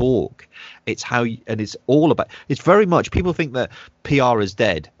you talk. And it's all about, it's very much, people think that PR is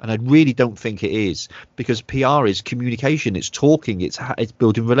dead. And I really don't think it is, because PR is communication. It's talking. It's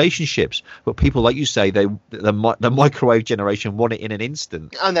building relationships. But people, like you say, the microwave generation want it in an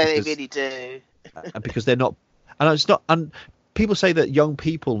instant. Oh, no, they really do. Because they're not, and it's not, and people say that young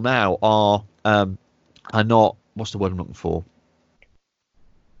people now are not, what's the word I'm looking for?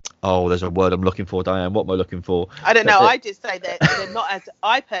 Oh, there's a word I'm looking for, Diane. What am I looking for? I don't know. I just say that they're not, as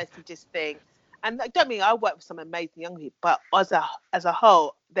I personally just think, and don't mean I work with some amazing young people, but as a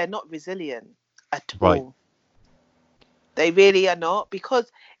whole, they're not resilient at all. Right. They really are not,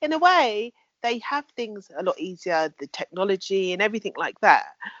 because in a way, they have things a lot easier, the technology and everything like that.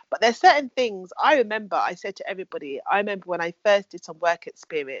 But there's certain things I said to everybody, I remember when I first did some work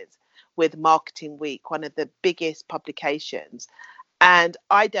experience with Marketing Week, one of the biggest publications, and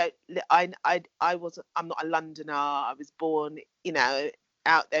I'm not a Londoner. I was born,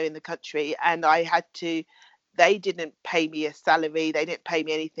 out there in the country, and they didn't pay me a salary, they didn't pay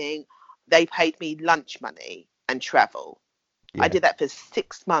me anything, they paid me lunch money and travel. I did that for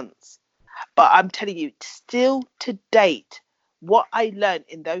 6 months, but I'm telling you, still to date, what I learned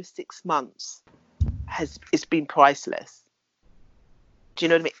in those 6 months it's been priceless. Do you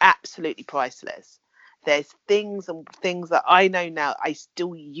know what I mean? Absolutely priceless. There's things that I know now I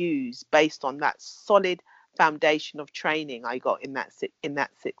still use based on that solid foundation of training I got in that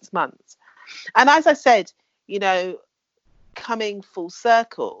 6 months. And as I said, coming full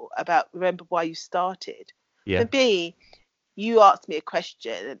circle about remember why you started. For me, you asked me a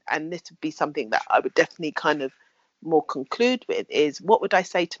question, and this would be something that I would definitely kind of more conclude with, is what would I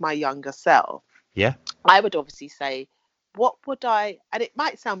say to my younger self? Yeah. I would obviously say, and it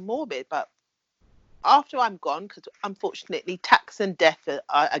might sound morbid, but after I'm gone, because unfortunately tax and death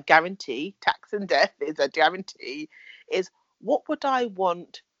are a guarantee, is what would I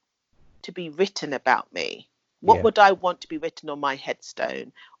want to be written about me? What would I want to be written on my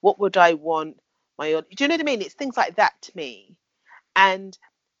headstone? What would I want do you know what I mean? It's things like that to me. And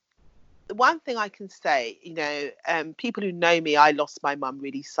the one thing I can say, people who know me, I lost my mum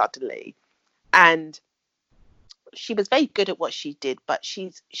really suddenly, and she was very good at what she did, but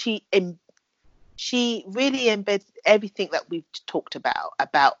she really embeds everything that we've talked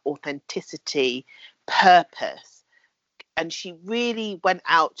about authenticity, purpose. And she really went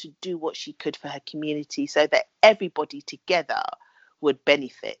out to do what she could for her community so that everybody together would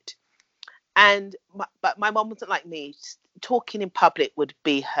benefit. But my mom wasn't like me. Talking in public would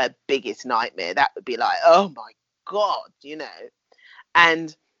be her biggest nightmare. That would be like, oh my God,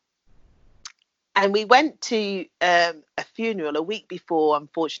 And we went to a funeral a week before,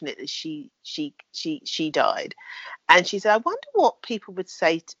 unfortunately, she died. And she said, I wonder what people would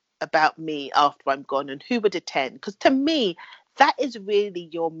say about me after I'm gone and who would attend. Because to me, that is really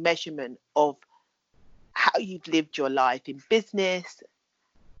your measurement of how you've lived your life in business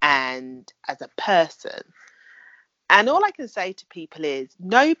and as a person. And all I can say to people is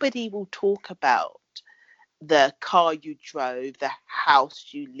nobody will talk about the car you drove, the house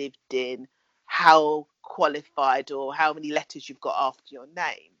you lived in, how qualified or how many letters you've got after your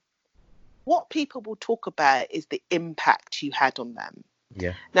name. What people will talk about is the impact you had on them.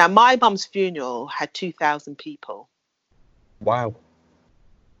 Yeah. Now, my mum's funeral had 2,000 people. Wow.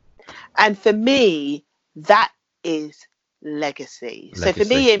 And for me, that is legacy. So for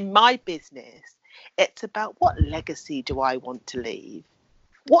me, in my business, it's about what legacy do I want to leave?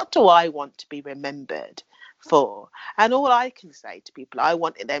 What do I want to be remembered for? And all I can say to people, I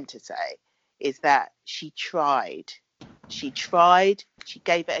wanted them to say, is that she tried. She tried, she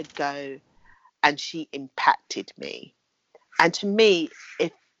gave it a go, and she impacted me. And to me,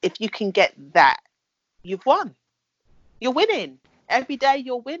 if you can get that, you've won. You're winning. Every day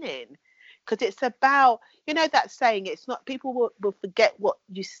you're winning. Because it's about, you know, that saying, it's not, people will forget what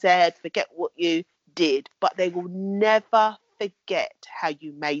you said, forget what you did, but they will never forget how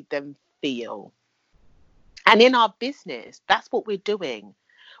you made them feel. And in our business, that's what we're doing.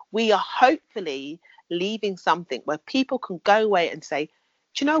 We are hopefully leaving something where people can go away and say,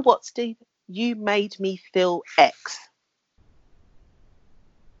 do you know what, Steve? You made me feel X.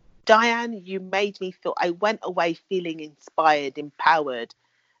 Diane, you made me feel, I went away feeling inspired, empowered,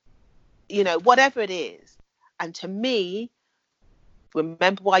 you know, whatever it is. And to me,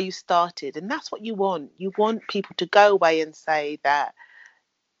 remember why you started. And that's what you want. You want people to go away and say that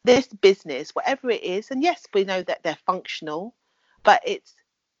this business, whatever it is, and yes, we know that they're functional, but it's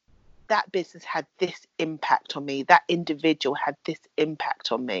that business had this impact on me. That individual had this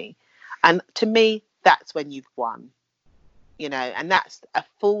impact on me. And to me, that's when you've won, you know, and that's a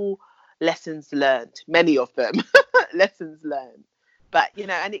full lessons learned, many of them, lessons learned. But, you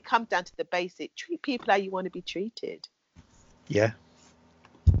know, and it comes down to the basic, treat people how you want to be treated. Yeah.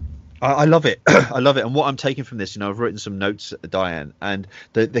 I love it. I love it. And what I'm taking from this, you know, I've written some notes, Diane, and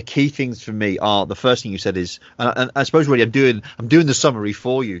the key things for me are, the first thing you said is, and I suppose really I'm doing the summary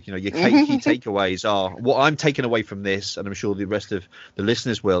for you. You know, your key takeaways are, what I'm taking away from this, and I'm sure the rest of the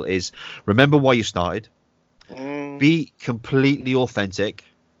listeners will, is remember why you started, be completely authentic,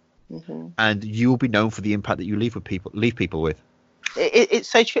 and you will be known for the impact that you leave people with. It's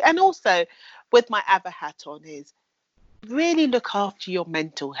so true. And also, with my other hat on, is really look after your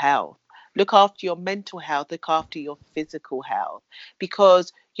mental health. Look after your mental health, look after your physical health.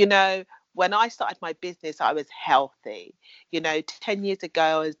 Because, you know, when I started my business, I was healthy. You know, 10 years ago,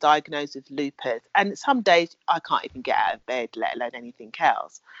 I was diagnosed with lupus. And some days I can't even get out of bed, let alone anything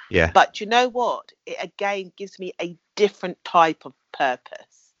else. Yeah. But you know what? It again gives me a different type of purpose.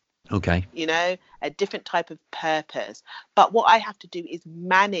 Okay. You know, a different type of purpose. But what I have to do is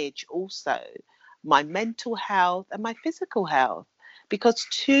manage also my mental health and my physical health, because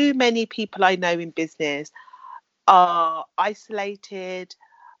too many people I know in business are isolated,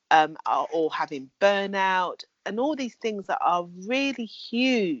 or having burnout and all these things that are really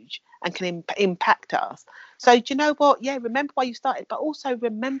huge and can impact us. So do you know what? Yeah, remember why you started, but also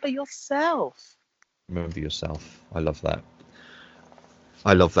remember yourself. Remember yourself. I love that.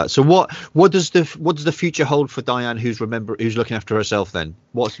 I love that. So what does the future hold for Diane, who's looking after herself then?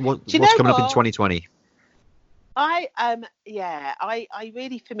 What's coming up in 2020? I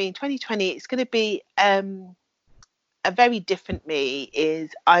really, for me in 2020, it's going to be a very different me.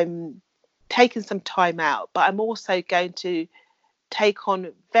 Is I'm taking some time out, but I'm also going to take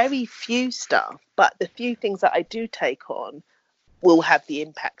on very few stuff, but the few things that I do take on will have the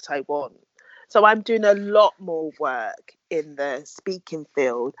impact I want. So I'm doing a lot more work in the speaking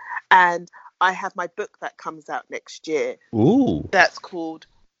field, and I have my book that comes out next year. Ooh. That's called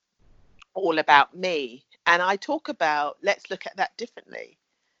All About Me. And I talk about, let's look at that differently.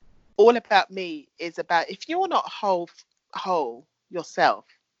 All About Me is about, if you're not whole yourself,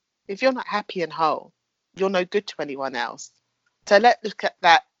 if you're not happy and whole, you're no good to anyone else. So let's look at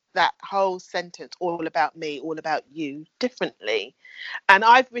that whole sentence, all about me, all about you, differently. And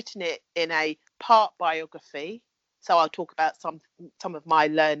I've written it in a part biography. So I'll talk about some of my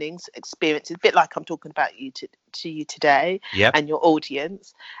learnings, experiences, a bit like I'm talking about you to you today. Yep. And your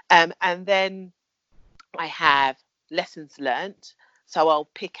audience. And then I have lessons learnt. So I'll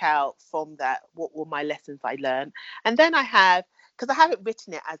pick out from that what were my lessons I learned. And then I have, because I haven't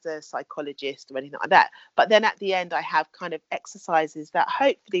written it as a psychologist or anything like that, but then at the end I have kind of exercises that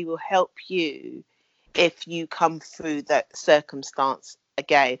hopefully will help you if you come through that circumstance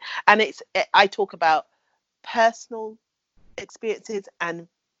again. And I talk about personal experiences and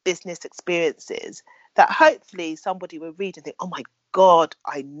business experiences that hopefully somebody will read and think, oh my God,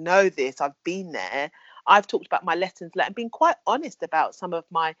 I know this, I've been there. I've talked about my lessons learned and been quite honest about some of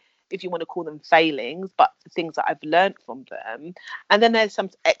my if you want to call them failings, but the things that I've learned from them. And then there's some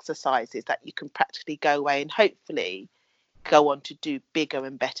exercises that you can practically go away and hopefully go on to do bigger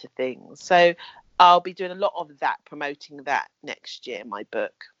and better things. So I'll be doing a lot of that, promoting that next year, my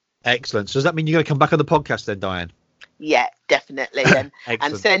book. Excellent. So does that mean you're going to come back on the podcast then, Diane? Yeah, definitely.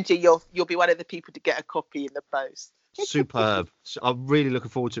 And send you, you'll be one of the people to get a copy in the post. Superb. So I'm really looking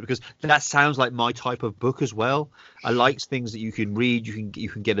forward to it, because that sounds like my type of book as well. I like things that you can read, you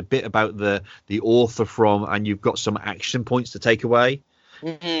can get a bit about the author from, and you've got some action points to take away.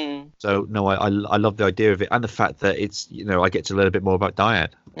 Mm-hmm. So no, I love the idea of it, and the fact that it's, you know, I get to learn a bit more about Diane.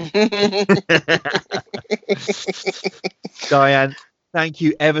 Diane, thank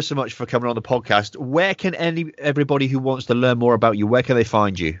you ever so much for coming on the podcast. Where can everybody who wants to learn more about you, where can they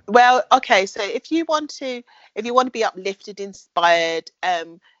find you? Well, okay, so if you want to be uplifted, inspired,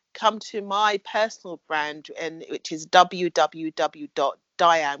 come to my personal brand, which is www.diane,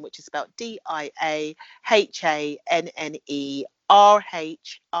 which is spelled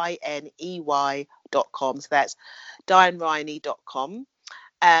DianeRhiney.com. So that's DianeRhiney.com.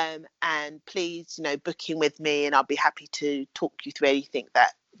 And please, you know, book in with me, and I'll be happy to talk you through anything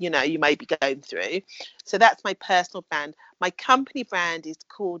that, you know, you may be going through. So that's my personal brand. My company brand is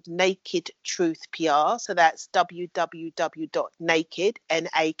called Naked Truth PR. So that's www.naked,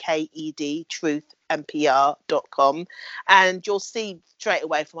 NAKED, truth and PR.com. And you'll see straight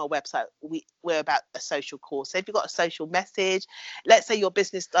away from our website, we're about a social cause. So if you've got a social message, let's say your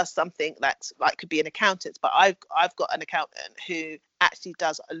business does something that's like, could be an accountant, but I've got an accountant who actually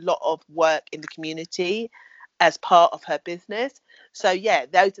does a lot of work in the community as part of her business. So yeah,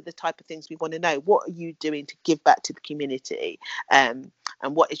 those are the type of things we want to know. What are you doing to give back to the community? And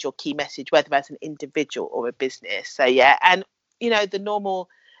what is your key message, whether as an individual or a business? So yeah, and you know, the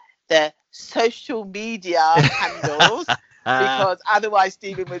social media handles, because otherwise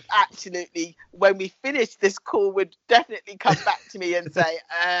Stephen would absolutely, when we finish this call, would definitely come back to me and say,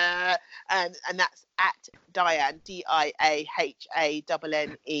 and that's at Diane, DIAHANNE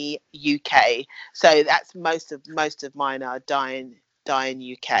UK. So that's most of mine are Diane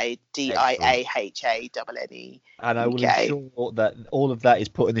UK, DIAHANNE. And I will ensure that all of that is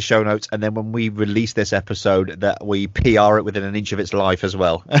put in the show notes, and then when we release this episode, that we PR it within an inch of its life as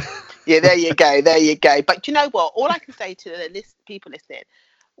well. Yeah, there you go. But you know what? All I can say to the people listening,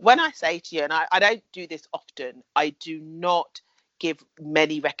 when I say to you, and I don't do this often, I do not give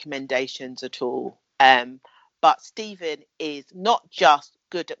many recommendations at all. But Stephen is not just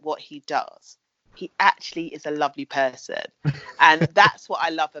good at what he does. He actually is a lovely person. And that's what I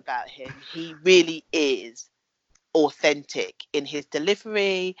love about him. He really is authentic in his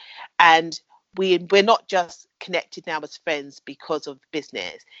delivery. And we're not just connected now as friends because of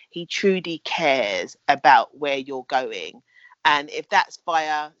business. He truly cares about where you're going. And if that's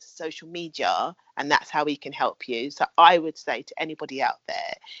via social media, and that's how we can help you. So I would say to anybody out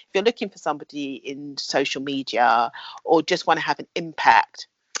there, if you're looking for somebody in social media or just want to have an impact,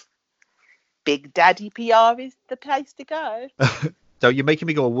 Big Daddy PR is the place to go. So you're making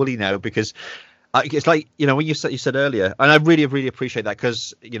me go woolly now, because it's like, you know, when you said earlier, and I really, really appreciate that,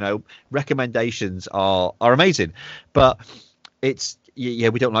 because, you know, recommendations are amazing, but it's, yeah,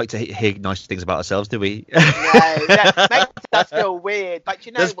 we don't like to hear nice things about ourselves, do we? No, that makes us feel weird. But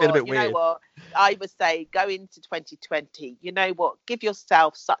you know what? You know what? I would say go into 2020. You know what? Give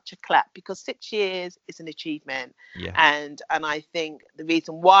yourself such a clap, because 6 years is an achievement. Yeah. And I think the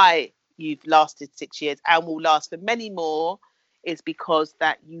reason why you've lasted 6 years and will last for many more is because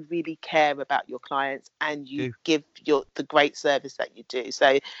that you really care about your clients and you give the great service that you do.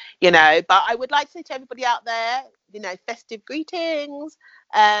 So, you know, but I would like to say to everybody out there, you know, festive greetings.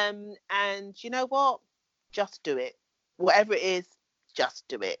 And you know what? Just do it. Whatever it is, just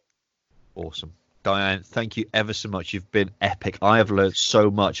do it. Awesome. Diane, thank you ever so much. You've been epic. I have learned so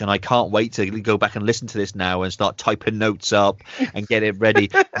much, and I can't wait to go back and listen to this now and start typing notes up and get it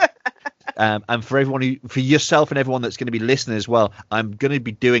ready. And for everyone for yourself and everyone that's going to be listening as well, I'm going to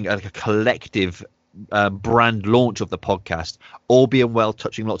be doing a collective brand launch of the podcast, all being well,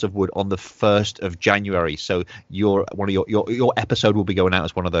 touching lots of wood, on the 1st of January. So your episode will be going out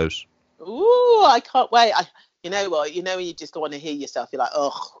as one of those. Ooh, I can't wait. You know what? You know when you just want to hear yourself, you're like,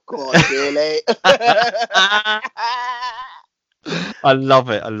 oh God, really? I love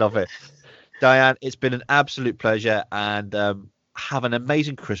it. Diane, it's been an absolute pleasure, and have an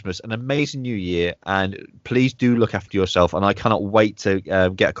amazing Christmas, an amazing New Year, and please do look after yourself. And I cannot wait to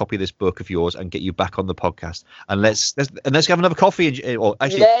get a copy of this book of yours and get you back on the podcast. And let's have another coffee, or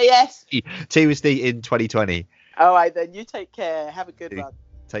actually, yes, tea with Steve in 2020. All right, then. You take care. Have a good one.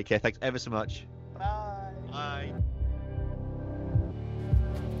 Take care. Thanks ever so much. Bye. Bye.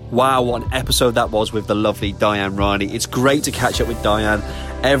 Wow, what an episode that was with the lovely Diane Riley. It's great to catch up with Diane.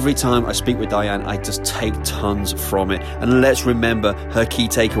 Every time I speak with Diane, I just take tons from it. And let's remember her key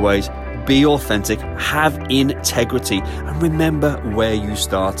takeaways. Be authentic, have integrity, and remember where you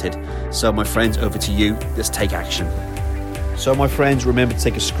started. So my friends, over to you. Let's take action. So my friends, remember to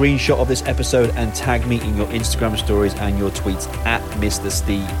take a screenshot of this episode and tag me in your Instagram stories and your tweets at Mr.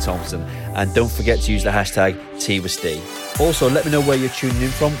 Steve Thompson. And don't forget to use the hashtag #TWithSteve. Also, let me know where you're tuning in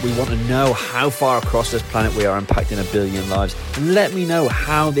from. We want to know how far across this planet we are impacting 1 billion lives. And let me know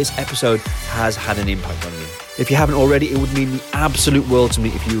how this episode has had an impact on you. If you haven't already, it would mean the absolute world to me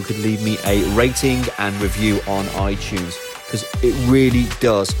if you could leave me a rating and review on iTunes, because it really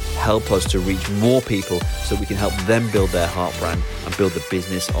does help us to reach more people so we can help them build their heart brand and build the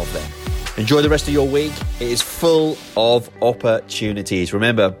business of them. Enjoy the rest of your week. It is full of opportunities.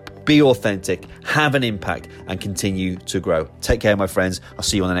 Remember, be authentic, have an impact, and continue to grow. Take care, my friends. I'll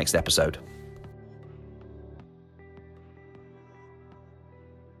see you on the next episode.